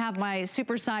 Like I have my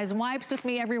supersized wipes with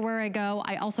me everywhere I go.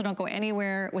 I also don't go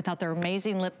anywhere without their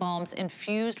amazing lip balms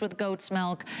infused with goat's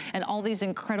milk and all these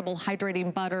incredible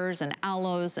hydrating butters and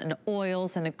aloes and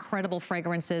oils and incredible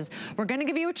fragrances. We're gonna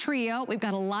give you a trio. We've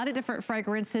got a lot of different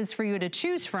fragrances for you to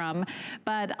choose from,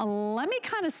 but let me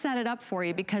kind of set it up for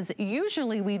you because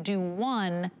usually we do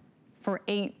one for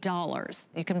 $8.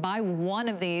 You can buy one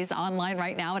of these online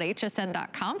right now at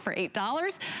hsn.com for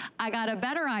 $8. I got a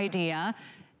better idea.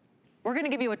 We're gonna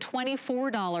give you a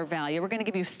 $24 value. We're gonna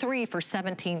give you 3 for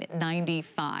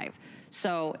 $17.95.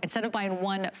 So instead of buying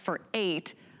one for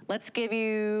 $8, let's give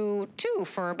you 2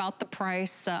 for about the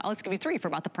price, let's give you 3 for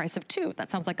about the price of 2. That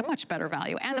sounds like a much better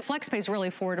value. And the FlexPay is really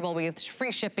affordable. We have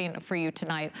free shipping for you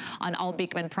tonight on all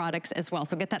Beekman products as well.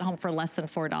 So get that home for less than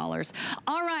 $4.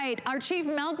 All right, our chief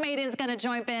milkmaid is gonna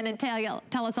join in and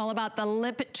tell us all about the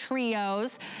lip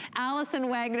trios. Allison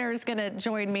Wagner is gonna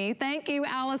join me. Thank you,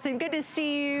 Allison, good to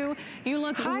see you. You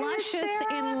look luscious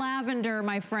in lavender,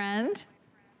 my friend.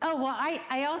 Oh, well,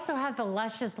 I also have the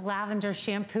luscious lavender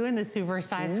shampoo in the super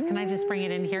size. Can I just bring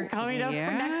it in here coming up for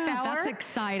next hour? That's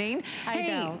exciting.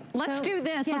 Hey, let's do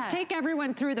this. Yeah. Let's take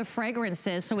everyone through the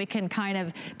fragrances so we can kind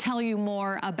of tell you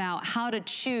more about how to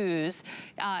choose.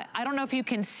 I don't know if you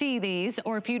can see these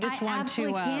or if you just want to. I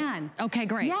absolutely can. Okay,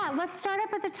 great. Yeah, let's start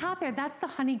up at the top there. That's the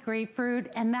honey grapefruit,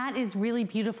 and that is really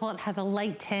beautiful. It has a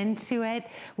light tint to it,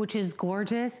 which is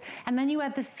gorgeous. And then you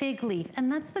have the fig leaf,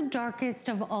 and that's the darkest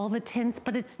of all the tints,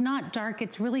 but it's not dark.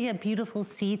 It's really a beautiful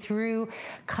see-through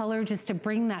color just to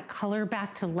bring that color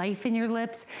back to life in your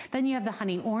lips. Then you have the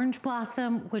honey orange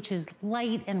blossom, which is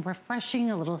light and refreshing,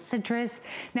 a little citrus.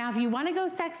 Now, if you want to go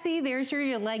sexy, there's your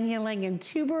ylang ylang and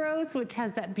tuberose, which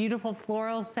has that beautiful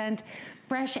floral scent.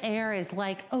 Fresh air is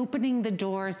like opening the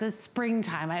doors, the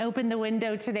springtime. I opened the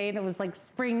window today and it was like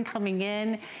spring coming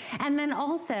in. And then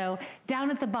also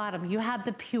down at the bottom, you have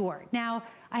the pure. Now,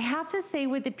 I have to say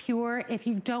with the pure, if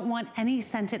you don't want any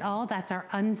scent at all, that's our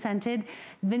unscented.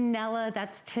 Vanilla,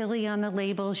 that's Tilly on the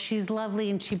label. She's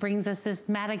lovely and she brings us this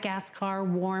Madagascar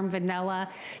warm vanilla.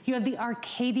 You have the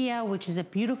Arcadia, which is a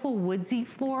beautiful woodsy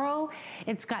floral.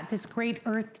 It's got this great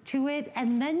earth to it.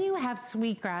 And then you have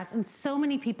sweetgrass, and so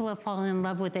many people have fallen in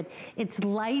love with it. It's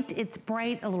light, it's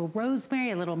bright, a little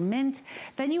rosemary, a little mint.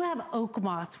 Then you have oak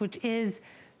moss, which is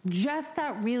just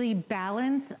that really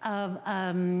balance of,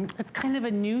 it's kind of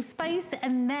a new spice.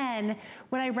 And then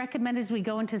what I recommend as we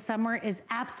go into summer is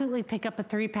absolutely pick up a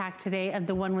 3-pack today of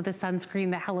the one with the sunscreen,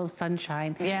 the Hello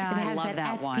Sunshine. Yeah, I love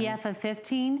that one. It has that SPF of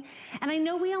 15. And I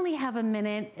know we only have a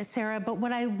minute, Sarah, but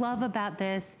what I love about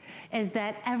this is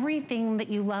that everything that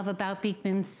you love about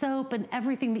Beekman soap and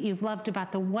everything that you've loved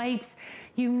about the wipes,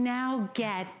 you now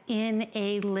get in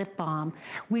a lip balm.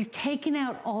 We've taken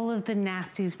out all of the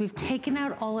nasties. We've taken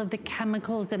out all of the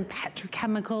chemicals and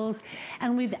petrochemicals,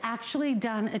 and we've actually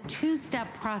done a 2-step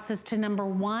process to, number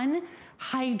 1,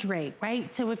 hydrate,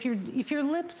 right? So if your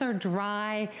lips are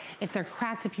dry, if they're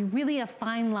cracked, if you really have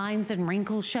fine lines and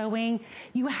wrinkles showing,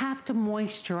 you have to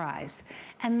moisturize.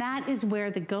 And that is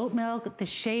where the goat milk, the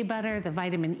shea butter, the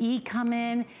vitamin E come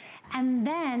in. And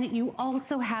then you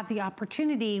also have the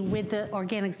opportunity with the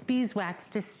Organics Beeswax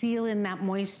to seal in that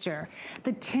moisture.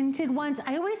 The tinted ones,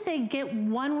 I always say get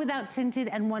one without tinted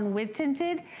and one with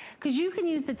tinted, because you can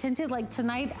use the tinted, like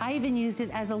tonight, I even used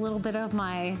it as a little bit of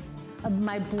my blush,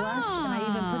 and I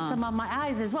even put some on my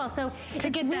eyes as well. So to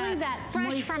get really that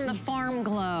fresh from the farm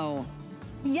glow.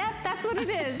 Yep, that's what it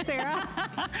is, Sarah.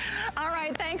 All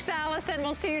right, thanks, Allison.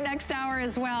 We'll see you next hour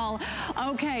as well.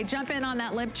 Okay, jump in on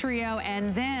that lip trio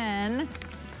and then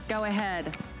go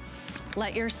ahead.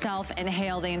 Let yourself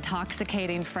inhale the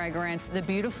intoxicating fragrance, the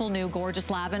beautiful new gorgeous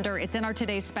lavender. It's in our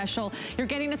today's special. You're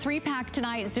getting a 3-pack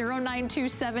tonight,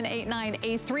 092789,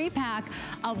 a 3-pack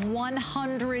of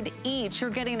 100 each. You're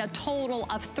getting a total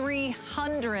of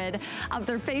 300 of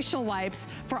their facial wipes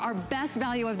for our best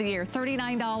value of the year,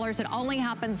 $39. It only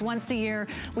happens once a year.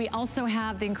 We also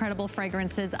have the incredible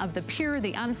fragrances of the pure,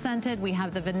 the unscented. We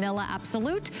have the vanilla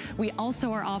absolute. We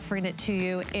also are offering it to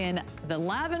you in the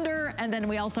lavender, and then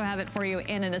we also have it for you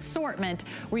in an assortment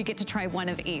where you get to try one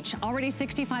of each. Already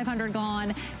 6,500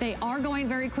 gone. They are going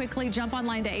very quickly. Jump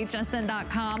online to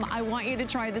hsn.com. I want you to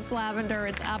try this lavender.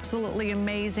 It's absolutely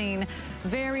amazing.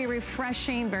 Very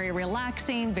refreshing, very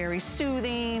relaxing, very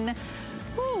soothing.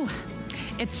 Whew.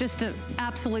 It's just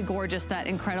absolutely gorgeous, that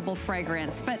incredible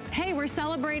fragrance. But hey, we're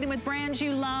celebrating with brands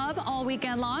you love all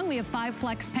weekend long. We have 5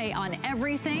 flex pay on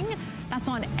everything. That's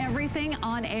on everything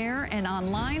on air and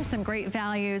online. Some great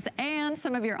values and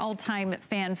some of your all-time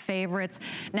fan favorites.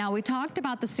 Now, we talked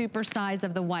about the super size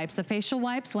of the wipes. The facial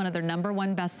wipes, one of their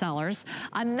 #1 bestsellers.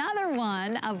 Another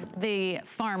one of the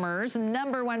Farmers'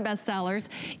 #1 bestsellers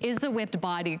is the whipped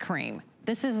body cream.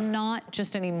 This is not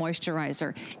just any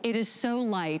moisturizer. It is so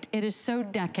light, it is so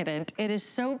decadent, it is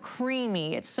so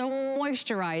creamy, it's so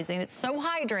moisturizing, it's so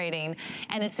hydrating,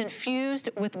 and it's infused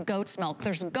with goat's milk.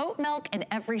 There's goat milk in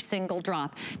every single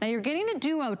drop. Now you're getting a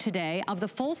duo today of the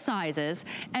full sizes,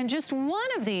 and just one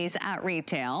of these at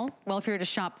retail. Well, if you're to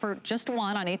shop for just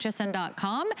one on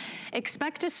hsn.com,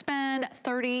 expect to spend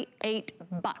 $38.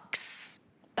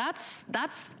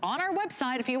 That's on our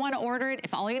website if you want to order it.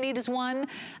 If all you need is one,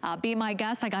 be my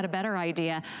guest. I got a better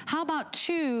idea. How about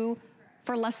 2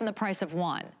 for less than the price of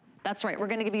 1? That's right, we're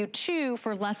gonna give you 2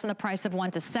 for less than the price of 1.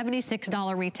 It's a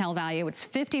 $76 retail value. It's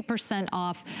 50%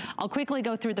 off. I'll quickly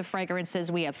go through the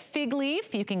fragrances. We have Fig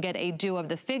Leaf. You can get a duo of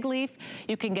the Fig Leaf.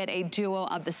 You can get a duo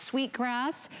of the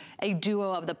Sweetgrass, a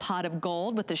duo of the Pot of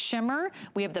Gold with the shimmer.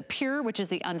 We have the Pure, which is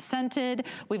the unscented.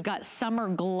 We've got Summer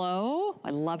Glow.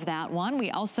 I love that one. We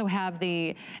also have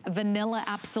the Vanilla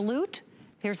Absolute.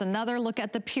 Here's another look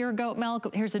at the pure goat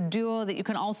milk. Here's a duo that you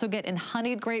can also get in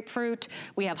honeyed grapefruit.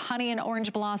 We have honey and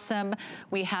orange blossom.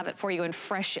 We have it for you in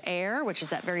fresh air, which is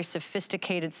that very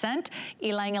sophisticated scent.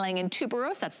 Ylang Ylang and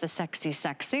tuberose, that's the sexy,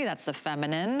 sexy. That's the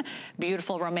feminine,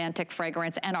 beautiful romantic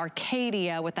fragrance. And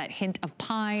Arcadia with that hint of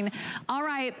pine. All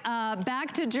right,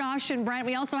 back to Josh and Brent.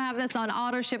 We also have this on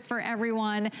auto ship for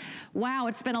everyone. Wow,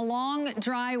 it's been a long,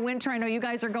 dry winter. I know you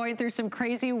guys are going through some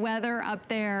crazy weather up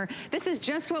there. This is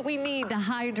just what we need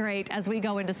to hydrate as we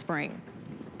go into spring.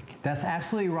 That's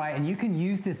absolutely right. And you can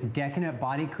use this decadent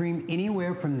body cream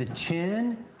anywhere from the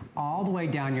chin all the way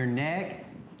down your neck,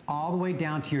 all the way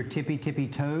down to your tippy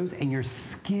toes, and your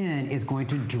skin is going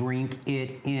to drink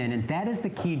it in. And that is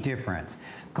the key difference.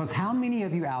 Because how many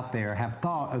of you out there have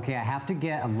thought, okay, I have to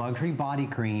get a luxury body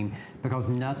cream because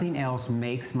nothing else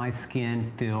makes my skin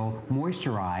feel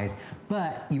moisturized,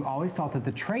 but you always thought that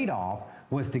the trade-off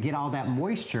was to get all that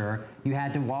moisture, you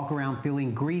had to walk around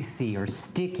feeling greasy or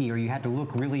sticky, or you had to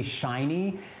look really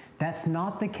shiny. That's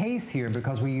not the case here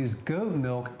because we use goat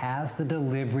milk as the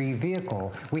delivery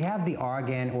vehicle. We have the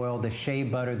argan oil, the shea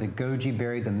butter, the goji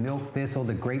berry, the milk thistle,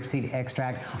 the grapeseed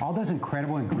extract, all those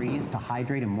incredible ingredients to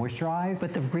hydrate and moisturize.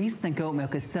 But the reason the goat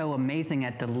milk is so amazing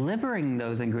at delivering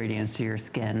those ingredients to your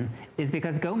skin is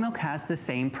because goat milk has the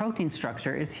same protein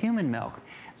structure as human milk.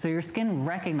 So your skin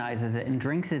recognizes it and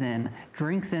drinks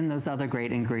in those other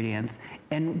great ingredients,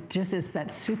 and just is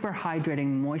that super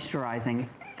hydrating, moisturizing,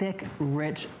 thick,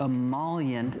 rich,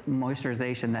 emollient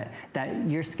moisturization that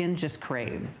your skin just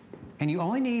craves. And you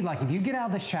only need, like, if you get out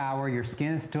of the shower, your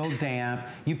skin is still damp,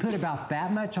 you put about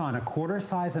that much on, a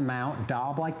quarter-size amount,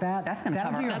 daub like that. That's going to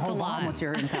cover That's a lot. almost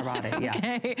your entire body. Yeah.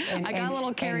 Okay, I got a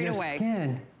little carried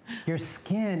away. Your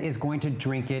skin is going to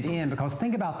drink it in, because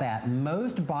think about that.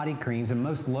 Most body creams and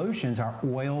most lotions are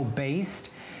oil-based,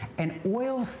 and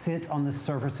oil sits on the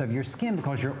surface of your skin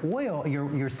because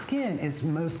your skin is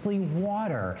mostly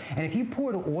water. And if you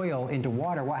poured oil into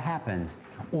water, what happens?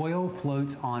 Oil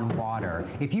floats on water.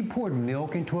 If you poured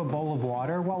milk into a bowl of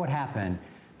water, what would happen?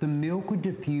 The milk would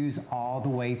diffuse all the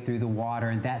way through the water,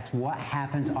 and that's what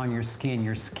happens on your skin.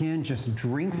 Your skin just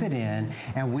drinks it in,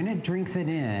 and when it drinks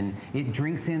in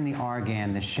the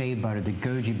argan, the shea butter, the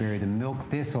goji berry, the milk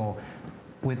thistle,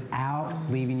 without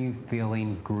leaving you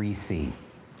feeling greasy.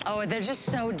 Oh, they're just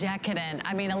so decadent.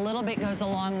 I mean, a little bit goes a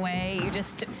long way. You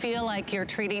just feel like you're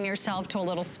treating yourself to a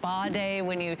little spa day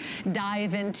when you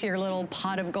dive into your little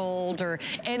pot of gold or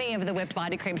any of the whipped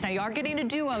body creams. Now, you are getting a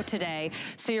duo today,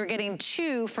 so you're getting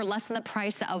 2 for less than the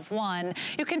price of 1.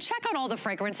 You can check out all the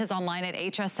fragrances online at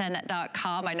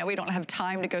hsn.com. I know we don't have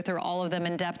time to go through all of them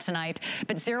in depth tonight,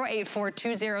 but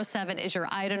 084207 is your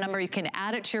item number. You can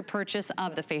add it to your purchase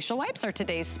of the facial wipes, our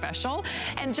today's special,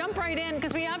 and jump right in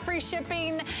because we have free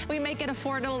shipping. We make it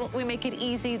affordable, we make it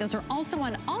easy. Those are also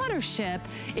on auto ship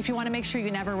if you want to make sure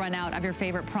you never run out of your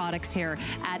favorite products here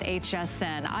at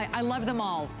HSN. I love them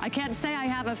all. I can't say I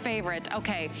have a favorite.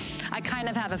 Okay, I kind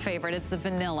of have a favorite. It's the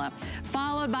vanilla,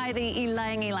 followed by the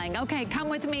ylang ylang. Okay, come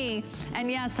with me.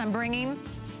 And yes, I'm bringing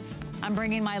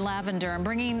my lavender. I'm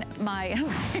bringing my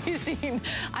amazing,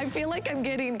 I feel like I'm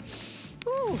getting,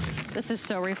 ooh, this is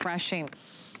so refreshing.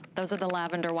 Those are the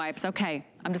lavender wipes. Okay,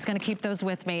 I'm just gonna keep those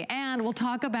with me. And we'll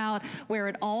talk about where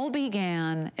it all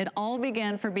began. It all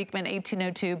began for Beekman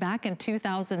 1802 back in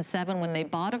 2007 when they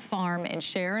bought a farm in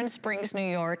Sharon Springs, New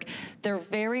York. Their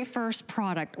very first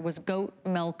product was goat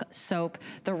milk soap.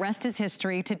 The rest is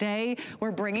history. Today,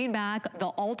 we're bringing back the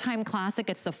all-time classic.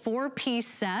 It's the 4-piece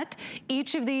set.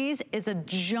 Each of these is a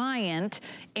giant,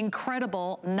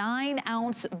 incredible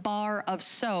 9-ounce bar of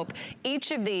soap.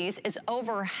 Each of these is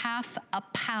over half a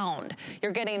pound.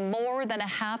 You're getting more than a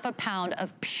half a pound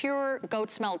of pure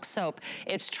goat's milk soap.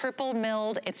 It's triple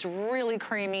milled, it's really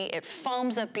creamy, it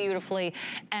foams up beautifully,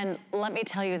 and let me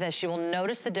tell you this, you will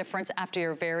notice the difference after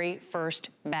your very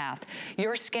first bath.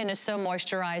 Your skin is so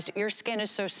moisturized, your skin is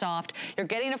so soft, you're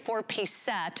getting a 4-piece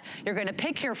set, you're gonna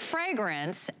pick your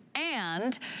fragrance,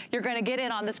 and you're gonna get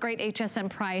in on this great HSN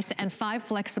price and 5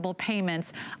 flexible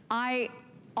payments. I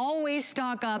always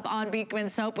stock up on Beekman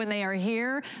soap when they are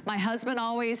here. My husband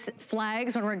always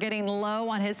flags when we're getting low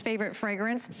on his favorite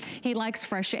fragrance. He likes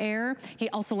Fresh Air. He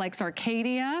also likes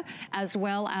Arcadia, as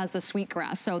well as the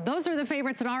Sweetgrass. So those are the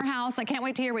favorites in our house. I can't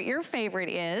wait to hear what your favorite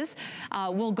is.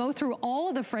 We'll go through all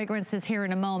of the fragrances here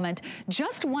in a moment.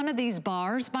 Just one of these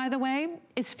bars, by the way,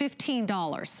 is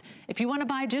 $15. If you want to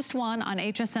buy just one on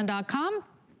hsn.com,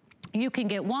 you can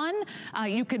get one.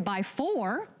 You could buy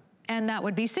 4. And that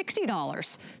would be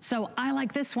 $60. So I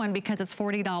like this one because it's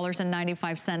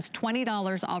 $40.95,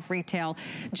 $20 off retail.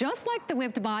 Just like the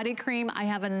whipped body cream, I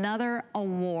have another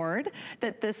award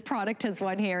that this product has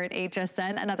won here at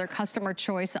HSN, another Customer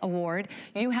Choice Award.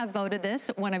 You have voted this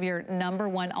one of your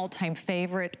 #1 all-time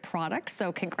favorite products,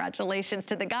 so congratulations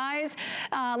to the guys.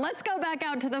 Let's go back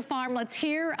out to the farm. Let's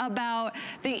hear about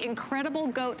the incredible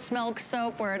goat's milk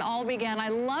soap, where it all began. I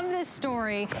love this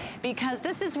story because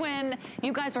this is when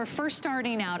you guys were first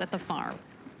starting out at the farm.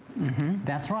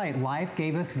 That's right. Life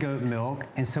gave us goat milk,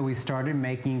 and so we started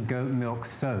making goat milk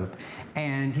soap.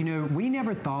 And, you know, we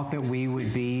never thought that we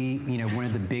would be, you know, one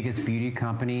of the biggest beauty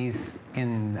companies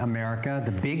in America,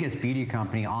 the biggest beauty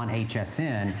company on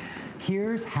HSN.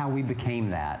 Here's how we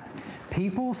became that.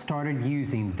 People started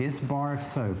using this bar of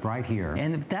soap right here.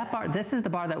 And that bar, this is the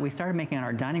bar that we started making on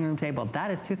our dining room table. That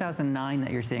is 2009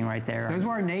 that you're seeing right there. Those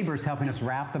were our neighbors helping us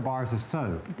wrap the bars of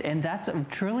soap. And that's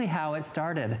truly how it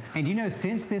started. And you know,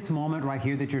 since this moment right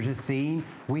here that you're just seeing,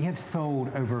 we have sold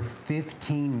over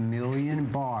 15 million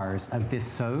bars of this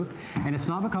soap. And it's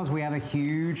not because we have a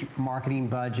huge marketing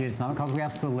budget. It's not because we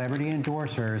have celebrity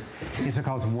endorsers. It's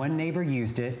because one neighbor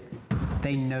used it.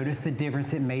 They noticed the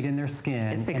difference it made in their skin.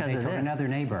 It's because and they told another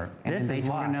neighbor. And then they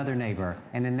told another neighbor.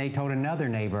 And then they told another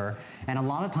neighbor. And a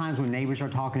lot of times when neighbors are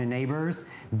talking to neighbors,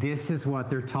 this is what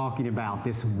they're talking about,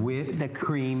 this whipped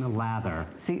cream lather.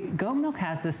 See, goat milk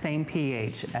has the same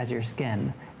pH as your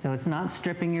skin. So it's not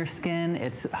stripping your skin,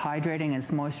 it's hydrating,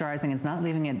 it's moisturizing, it's not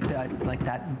leaving it like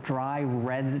that dry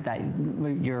red that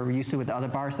you're used to with other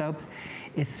bar soaps.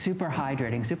 It's super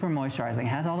hydrating, super moisturizing, it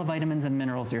has all the vitamins and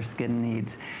minerals your skin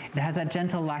needs. It has that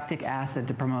gentle lactic acid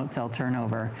to promote cell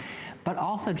turnover. But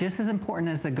also, just as important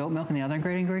as the goat milk and the other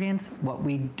great ingredients, what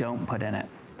we don't put in it.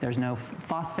 There's no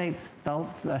phosphates,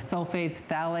 sulfates,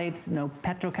 phthalates, no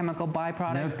petrochemical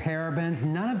byproducts. No parabens,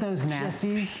 none of those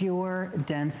nasties. Just pure,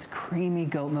 dense, creamy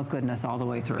goat milk goodness all the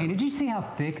way through. And did you see how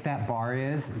thick that bar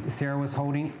is Sarah was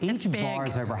holding? Each bar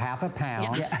is over half a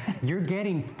pound. Yeah. You're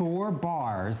getting 4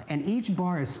 bars, and each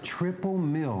bar is triple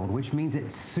milled, which means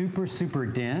it's super, super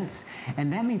dense.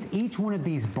 And that means each one of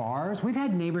these bars, we've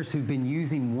had neighbors who've been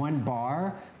using one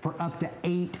bar for up to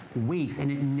 8 weeks,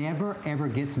 and it never ever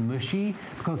gets mushy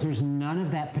because there's none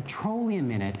of that petroleum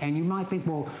in it. And you might think,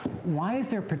 well, why is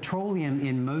there petroleum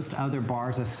in most other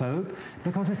bars of soap?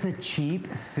 Because it's a cheap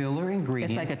filler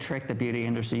ingredient. It's like a trick the beauty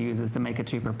industry uses to make a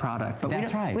cheaper product. But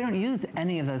that's right. We don't use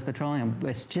any of those petroleum.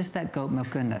 It's just that goat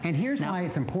milk goodness. And here's why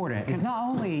it's important. It's not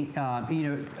only, you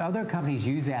know, other companies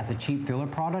use it as a cheap filler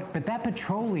product, but that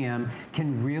petroleum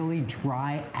can really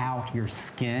dry out your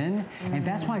skin. And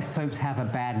that's why soaps have a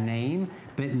bad name,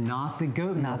 but not the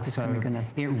goat milk soap.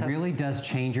 It really does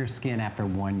change your skin after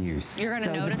one use. You're going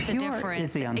to notice the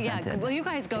difference. Yeah, will you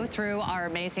guys go through our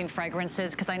amazing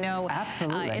fragrances? Because I know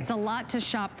it's a lot to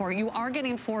shop for. You are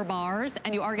getting 4 bars,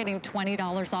 and you are getting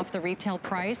 $20 off the retail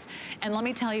price. And let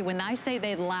me tell you, when I say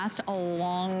they last a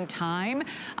long time,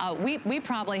 we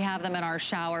probably have them in our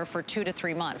shower for 2 to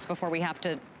 3 months before we have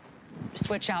to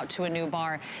switch out to a new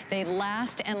bar. They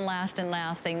last and last and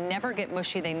last. They never get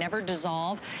mushy. They never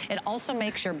dissolve. It also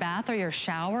makes your bath or your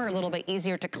shower a little bit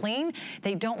easier to clean.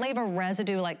 They don't leave a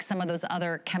residue like some of those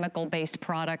other chemical-based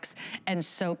products and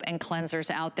soap and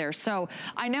cleansers out there. So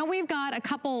I know we've got a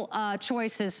couple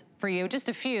choices for you, just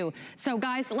a few. So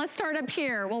guys, let's start up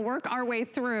here. We'll work our way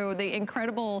through the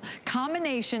incredible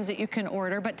combinations that you can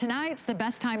order, but tonight's the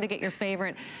best time to get your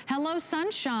favorite Hello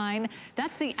Sunshine.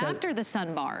 That's the after the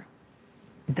sun bar.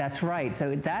 That's right.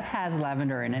 So that has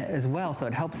lavender in it as well. So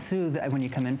it helps soothe when you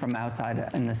come in from outside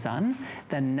in the sun.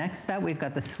 Then next up, we've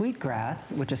got the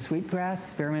sweetgrass, which is sweetgrass,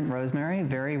 spearmint, rosemary.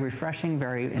 Very refreshing,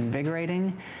 very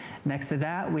invigorating. Next to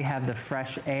that, we have the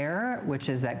fresh air, which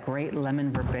is that great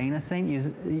lemon verbena scent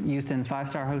used in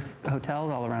 5-star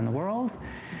hotels all around the world.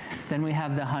 Then we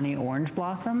have the honey orange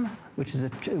blossom, which is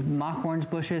a mock orange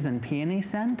bushes and peony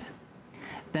scent.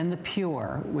 Then the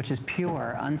pure, which is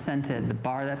pure, unscented, the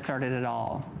bar that started it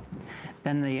all.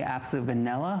 Then the absolute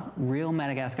vanilla, real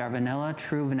Madagascar vanilla,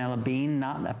 true vanilla bean,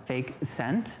 not a fake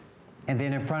scent. And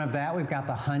then in front of that, we've got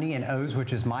the honey and oats,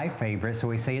 which is my favorite. So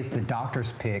we say it's the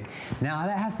doctor's pick. Now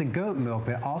that has the goat milk,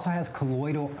 but it also has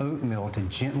colloidal oatmeal to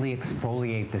gently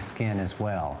exfoliate the skin as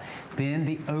well. Then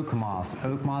the oak moss,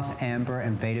 amber,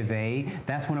 and vetiver.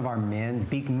 That's one of our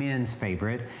Beekman's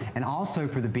favorite. And also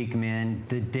for the Beekman,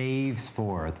 the Dave's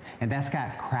Fourth. And that's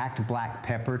got cracked black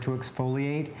pepper to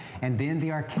exfoliate. And then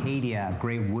the Arcadia, a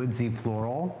great woodsy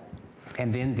floral.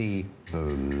 And then the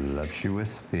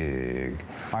voluptuous fig,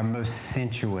 our most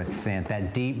sensuous scent,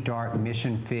 that deep, dark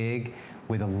mission fig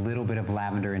with a little bit of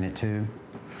lavender in it too.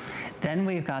 Then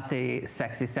we've got the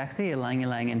sexy, ylang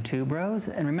ylang and tuberose.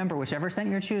 And remember, whichever scent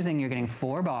you're choosing, you're getting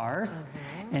 4 bars.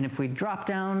 And if we drop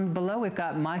down below, we've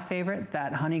got my favorite,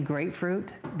 that honey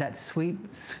grapefruit, that sweet,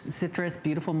 citrus,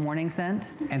 beautiful morning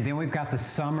scent. And then we've got the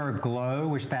summer glow,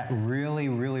 which that really,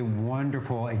 really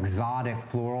wonderful, exotic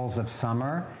florals of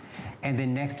summer. And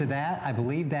then next to that, I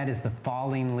believe that is the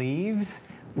falling leaves,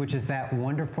 which is that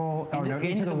wonderful,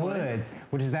 into the woods,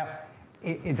 which is that,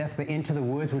 that's the Into the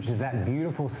Woods, which is that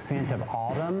beautiful scent of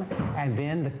autumn. And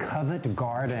then the Covent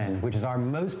Garden, which is our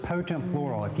most potent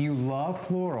floral. If you love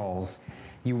florals,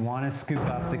 you want to scoop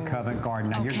up the Covent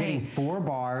Garden. Now you're getting 4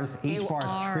 bars. Each bar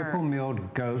is triple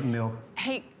milled goat milk.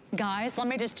 Hey, guys, let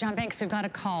me just jump in because we've got a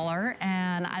caller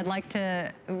and I'd like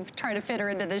to try to fit her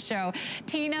into the show.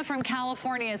 Tina from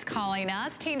California is calling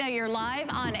us. Tina, you're live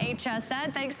on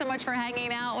HSN. Thanks so much for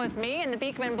hanging out with me and the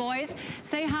Beekman boys.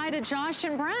 Say hi to Josh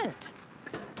and Brent.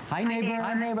 Hi, neighbor.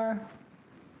 Hi, neighbor.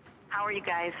 How are you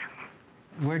guys?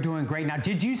 We're doing great. Now,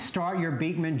 did you start your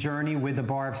Beekman journey with the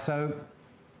bar of soap?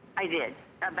 I did,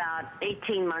 about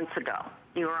 18 months ago.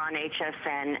 You were on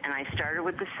HSN, and I started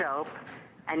with the soap,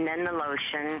 and then the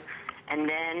lotion, and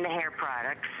then the hair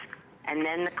products, and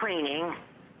then the cleaning,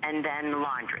 and then the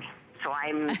laundry. So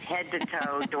I'm head to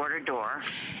toe, door to door.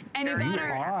 And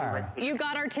you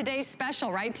got our today's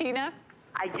special, right, Tina?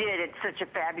 I did. It's such a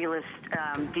fabulous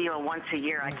deal once a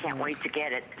year. I can't wait to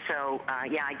get it. So,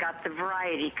 yeah, I got the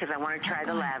variety because I want to try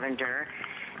the lavender.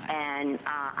 And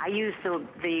I use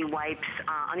the wipes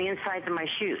on the insides of my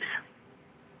shoes.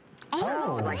 Oh,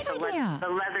 that's a great idea. The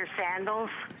leather sandals,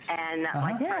 and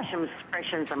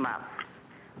freshens them up.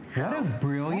 What a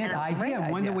brilliant idea.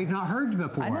 One that we've not heard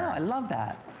before. I know. I love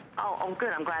that. Oh,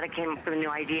 good. I'm glad I came up with a new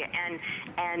idea.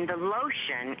 And the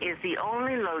lotion is the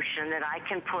only lotion that I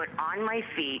can put on my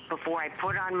feet before I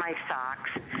put on my socks,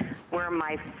 where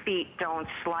my feet don't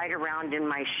slide around in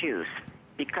my shoes,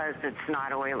 because it's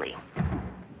not oily.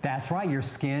 That's right. Your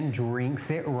skin drinks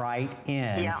it right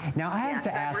in. Yeah. Now I have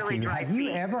to ask you, have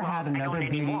you ever had another beauty?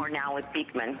 I don't anymore now with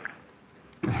Beekman.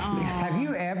 Have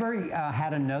you ever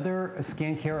had another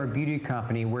skincare or beauty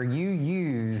company where you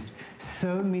used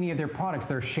so many of their products,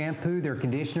 their shampoo, their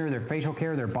conditioner, their facial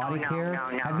care, their body care?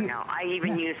 No. I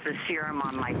even use the serum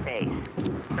on my face.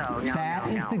 So that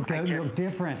is the goat milk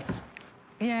difference.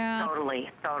 Yeah. Totally.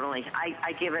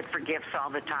 I give it for gifts all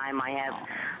the time. I have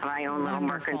my own little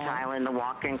mercantile in the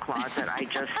walk-in closet. I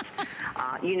just,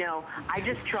 I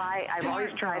just try. I've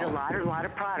always tried a lot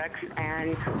of products,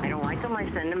 and I don't like them.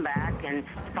 I send them back, and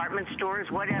department stores,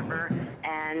 whatever.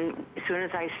 And as soon as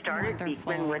I started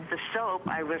Beekman with the soap,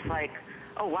 I was like,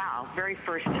 oh, wow, very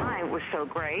first time, it was so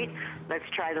great. Let's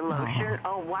try the lotion.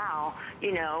 Oh, wow.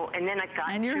 And then I got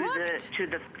to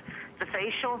the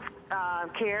facial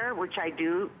care, which I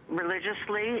do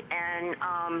religiously, and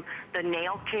the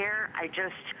nail care.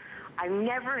 I've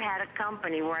never had a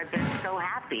company where I've been so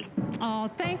happy. Oh,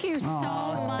 thank you so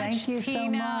much, thank you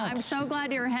Tina. so much. I'm so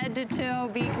glad you're head to toe,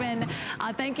 Beekman.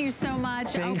 Thank you so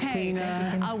much. Thanks,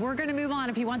 Tina. We're going to move on.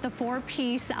 If you want the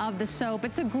 4-piece of the soap,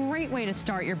 it's a great way to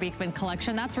start your Beekman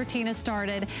collection. That's where Tina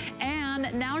started.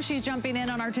 And now she's jumping in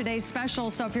on our today's special.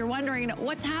 So if you're wondering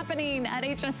what's happening at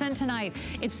HSN tonight,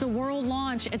 it's the world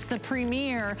launch. It's the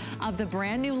premiere of the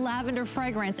brand new lavender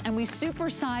fragrance. And we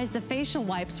supersized the facial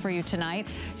wipes for you tonight.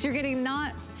 So you're getting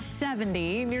not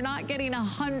 70, you're not getting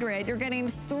 100, you're getting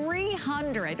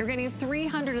 300. You're getting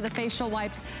 300 of the facial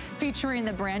wipes featuring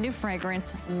the brand new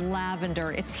fragrance,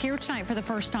 Lavender. It's here tonight for the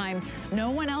first time. No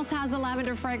one else has the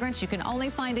lavender fragrance. You can only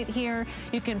find it here.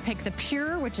 You can pick the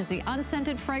Pure, which is the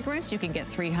unscented fragrance. You can get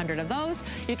 300 of those.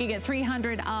 You can get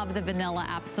 300 of the Vanilla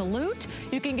Absolute.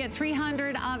 You can get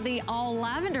 300 of the All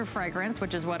Lavender fragrance,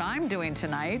 which is what I'm doing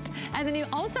tonight. And then you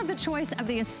also have the choice of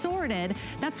the assorted.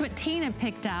 That's what Tina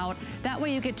picked out. That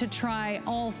way you get to try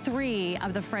all 3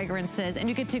 of the fragrances, and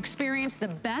you get to experience the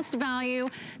best value,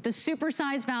 the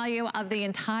supersized value of the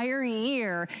entire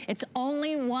year. It's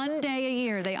only one day a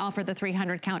year they offer the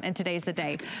 300 count, and today's the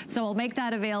day. So we'll make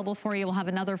that available for you. We'll have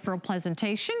another for a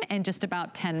presentation in just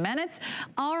about 10 minutes.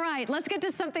 All right, let's get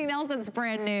to something else that's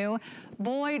brand new.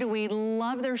 Boy, do we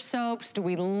love their soaps. Do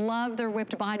we love their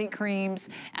whipped body creams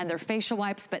and their facial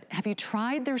wipes, but have you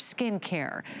tried their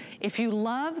skincare? If you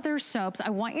love their soaps, I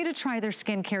want you to try their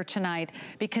skincare tonight,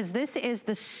 because this is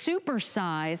the super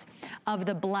size of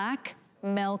the Black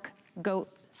Milk Goat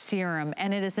Serum,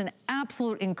 and it is an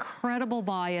absolute incredible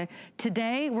buy.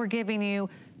 Today, we're giving you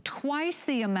twice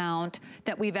the amount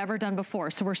that we've ever done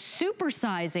before. So we're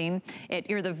supersizing it.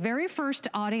 You're the very first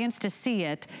audience to see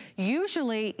it.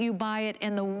 Usually, you buy it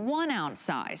in the 1 ounce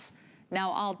size.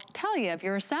 Now, I'll tell you, if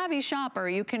you're a savvy shopper,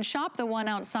 you can shop the 1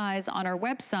 ounce size on our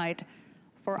website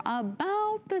for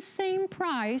about the same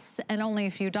price, and only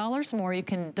a few dollars more. You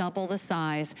can double the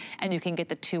size, and you can get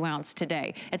the 2 ounce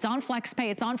today. It's on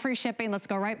FlexPay, it's on free shipping. Let's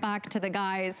go right back to the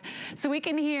guys so we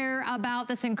can hear about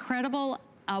this incredible,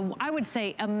 I would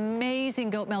say amazing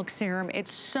goat milk serum.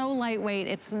 It's so lightweight,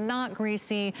 it's not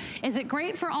greasy. Is it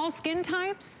great for all skin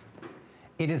types?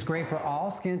 It is great for all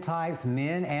skin types,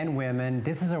 men and women.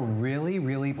 This is a really,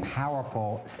 really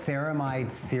powerful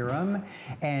ceramide serum.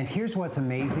 And here's what's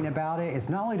amazing about it. It's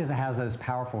not only does it have those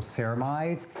powerful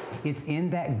ceramides, it's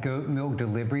in that goat milk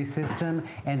delivery system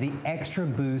and the extra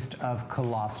boost of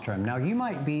colostrum. Now, you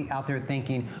might be out there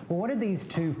thinking, well, what do these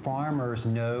 2 farmers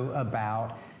know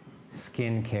about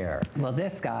skincare? Well,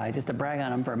 this guy, just to brag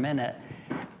on him for a minute,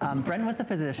 Brent was a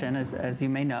physician, as you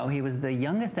may know. He was the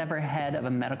youngest ever head of a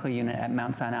medical unit at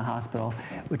Mount Sinai Hospital,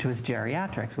 which was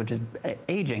geriatrics, which is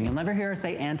aging. You'll never hear us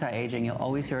say anti-aging. You'll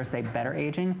always hear us say better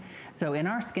aging. So in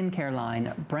our skincare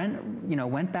line, Brent,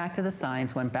 went back to the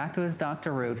science, went back to his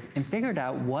Dr. Roots, and figured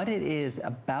out what it is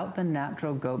about the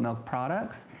natural goat milk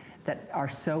products that are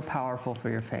so powerful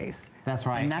for your face. That's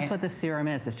right. And that's what the serum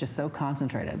is. It's just so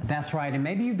concentrated. That's right. And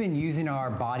maybe you've been using our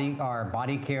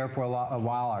body care for a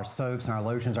while, our soaps and our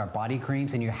lotions, our body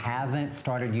creams, and you haven't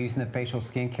started using the facial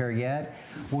skincare yet.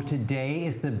 Well, today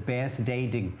is the best day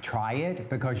to try it,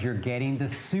 because you're getting the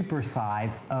super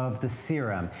size of the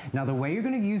serum. Now, the way you're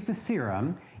going to use the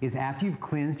serum is after you've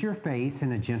cleansed your face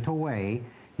in a gentle way,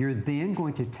 you're then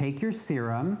going to take your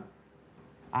serum.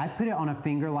 I put it on a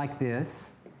finger like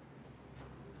this.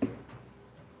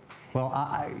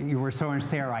 Well, you were so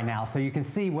interested right now. So you can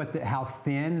see how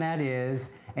thin that is,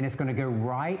 and it's gonna go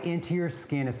right into your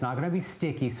skin. It's not gonna be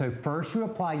sticky. So first you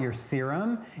apply your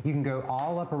serum. You can go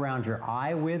all up around your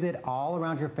eye with it, all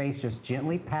around your face, just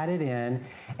gently pat it in,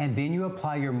 and then you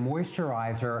apply your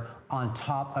moisturizer on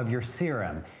top of your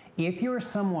serum. If you're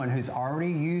someone who's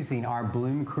already using our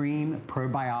Bloom Cream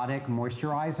probiotic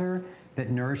moisturizer that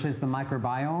nourishes the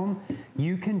microbiome,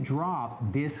 you can drop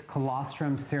this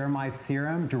colostrum ceramide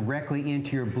serum directly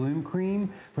into your Bloom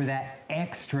Cream for that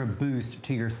extra boost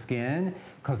to your skin,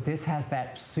 because this has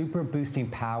that super boosting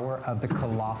power of the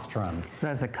colostrum. So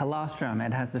it has the colostrum,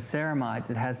 it has the ceramides,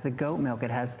 it has the goat milk,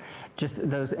 it has just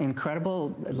those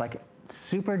incredible, like,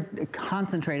 super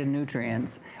concentrated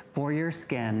nutrients for your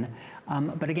skin.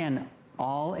 But again,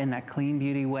 all in that clean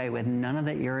beauty way with none of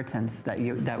the irritants that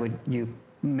you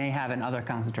may have in other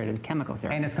concentrated chemical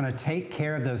serums. And it's going to take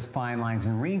care of those fine lines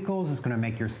and wrinkles. It's going to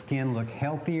make your skin look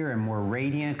healthier and more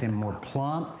radiant and more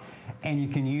plump. And you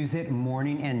can use it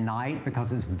morning and night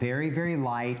because it's very, very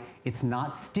light. It's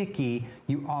not sticky.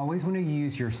 You always want to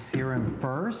use your serum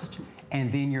first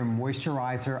and then your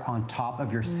moisturizer on top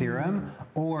of your serum.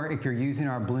 Or if you're using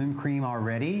our Bloom Cream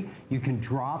already, you can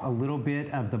drop a little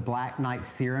bit of the Black Night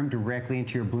serum directly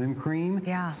into your Bloom Cream,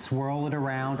 swirl it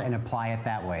around, and apply it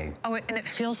that way. Oh, and it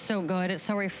feels so good. It's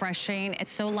so refreshing.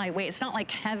 It's so lightweight. It's not like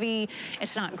heavy.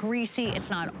 It's not greasy. It's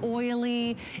not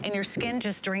oily. And your skin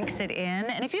just drinks it in.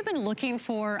 And if you've been looking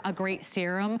for a great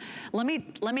serum, let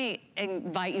me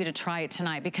invite you to try it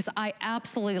tonight, because I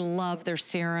absolutely love their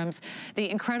serums. The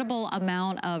incredible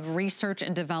amount of research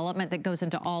and development that goes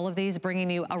into all of these, bringing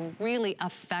you a really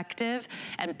effective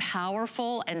and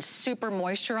powerful and super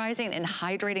moisturizing and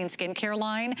hydrating skincare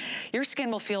line. Your skin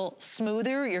will feel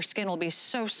smoother. Your skin will be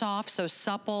so soft, so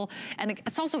supple, and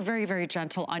it's also very, very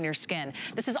gentle on your skin.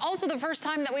 This is also the first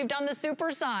time that we've done the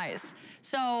super size.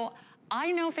 So I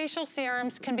know facial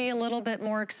serums can be a little bit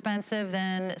more expensive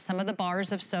than some of the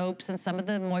bars of soaps and some of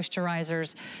the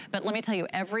moisturizers, but let me tell you,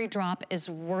 every drop is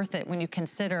worth it when you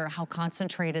consider how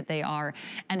concentrated they are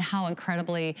and how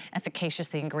incredibly efficacious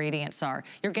the ingredients are.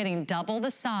 You're getting double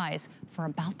the size for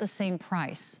about the same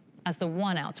price as the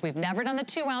 1 ounce. We've never done the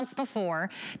 2 ounce before.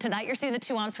 Tonight you're seeing the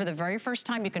 2 ounce for the very first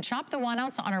time. You can shop the 1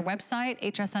 ounce on our website,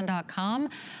 hsn.com.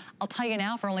 I'll tell you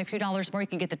now, for only a few dollars more, you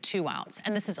can get the 2 ounce.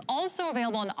 And this is also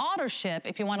available on auto ship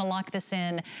if you want to lock this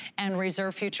in and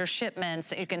reserve future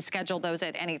shipments. You can schedule those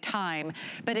at any time.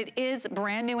 But it is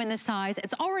brand new in this size.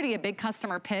 It's already a big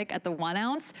customer pick at the 1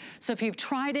 ounce. So if you've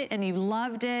tried it and you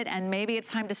loved it and maybe it's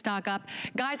time to stock up,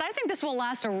 guys, I think this will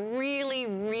last a really,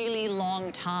 really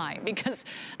long time, because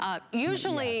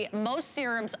usually most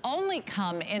serums only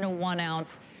come in a 1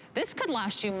 ounce. This could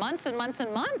last you months and months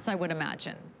and months, I would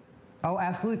imagine. Oh,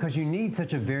 absolutely, because you need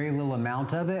such a very little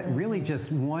amount of it. Really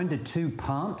just 1 to 2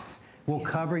 pumps will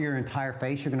cover your entire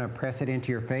face. You're gonna press it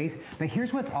into your face. But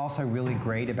here's what's also really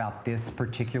great about this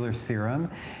particular serum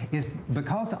is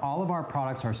because all of our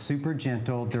products are super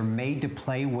gentle, they're made to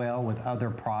play well with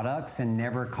other products and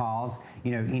never cause,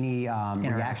 any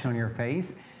reaction on your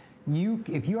face.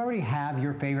 If you already have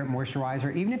your favorite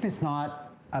moisturizer, even if it's not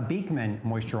a Beekman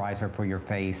moisturizer for your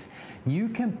face, you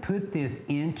can put this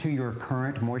into your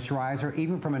current moisturizer,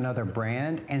 even from another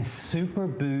brand, and super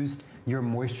boost your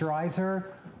moisturizer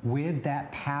with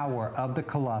that power of the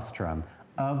colostrum,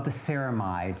 of the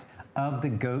ceramides, of the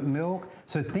goat milk.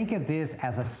 So think of this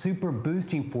as a super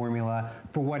boosting formula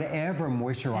for whatever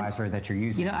moisturizer that you're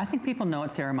using. I think people know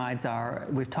what ceramides are.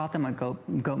 We've taught them what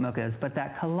goat milk is, but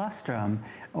that colostrum,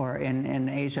 or in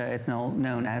Asia it's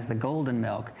known as the golden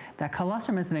milk, that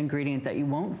colostrum is an ingredient that you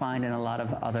won't find in a lot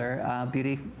of other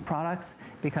beauty products,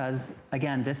 because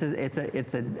again,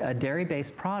 it's a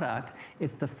dairy-based product.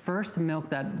 It's the first milk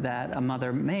that a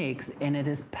mother makes, and it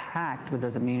is packed with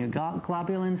those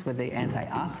immunoglobulins, with the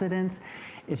antioxidants.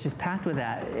 It's just packed with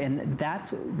that, and that's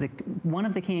one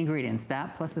of the key ingredients.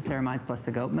 That plus the ceramides plus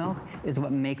the goat milk is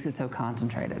what makes it so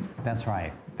concentrated. That's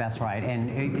right. That's right. And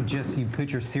you put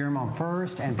your serum on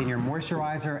first and then your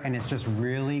moisturizer, and it's just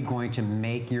really going to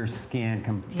make your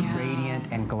skin radiant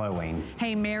and glowing.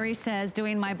 Hey, Mary says,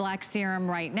 doing my black serum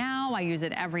right now. I use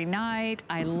it every night.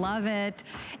 I love it.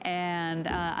 And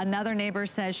another neighbor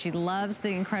says she loves the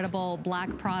incredible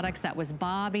black products. That was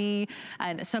Bobby.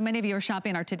 And so many of you are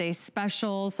shopping our Today Day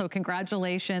special. So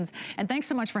congratulations. And thanks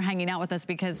so much for hanging out with us,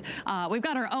 because we've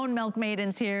got our own milk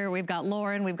maidens here. We've got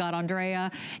Lauren, we've got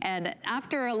Andrea. And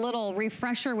after a little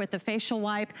refresher with the facial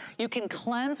wipe, you can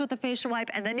cleanse with the facial wipe,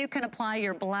 and then you can apply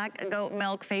your black goat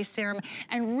milk face serum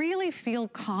and really feel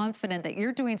confident that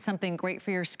you're doing something great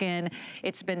for your skin.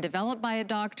 It's been developed by a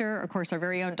doctor, of course, our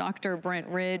very own Dr. Brent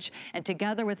Ridge, and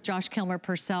together with Josh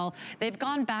Kilmer-Purcell, they've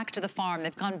gone back to the farm.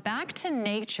 They've gone back to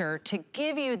nature to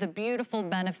give you the beautiful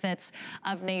benefits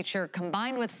of nature,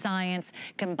 combined with science,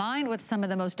 combined with some of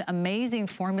the most amazing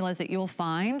formulas that you'll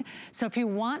find. So if you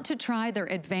want to try their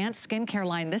advanced skincare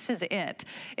line, this is it.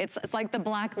 It's like the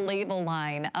black label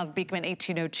line of Beekman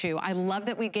 1802. I love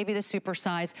that we gave you the super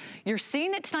size. You're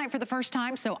seeing it tonight for the first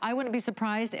time, so I wouldn't be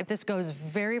surprised if this goes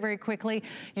very, very quickly.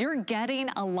 You're getting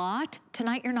a lot.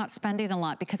 Tonight you're not spending a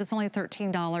lot because it's only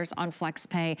 $13 on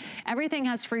FlexPay. Everything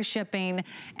has free shipping.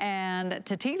 And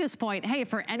to Tina's point, hey, if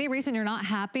for any reason you're not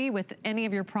happy with any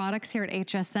of your products here at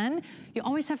HSN, you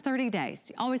always have 30 days.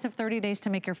 You always have 30 days to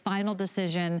make your final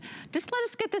decision. Just let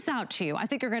us get this out to you. I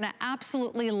think you're gonna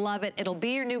absolutely love it. It'll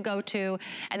be your new go-to.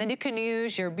 And then you can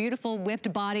use your beautiful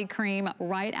whipped body cream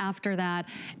right after that.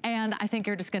 And I think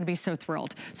you're just gonna be so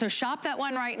thrilled. So shop that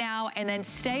one right now and then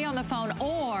stay on the phone,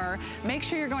 or make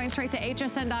sure you're going straight to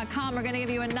hsn.com. We're gonna give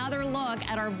you another look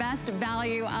at our best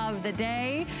value of the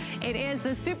day. It is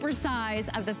the super size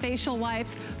of the facial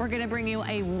wipes. We're gonna bring you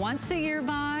a once a year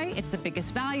buy. It's the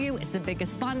biggest value, it's the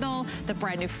biggest bundle, the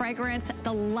brand new fragrance,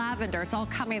 the lavender. It's all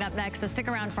coming up next. So stick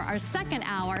around for our second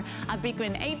hour of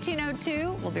Beekman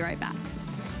 1802. We'll be right back.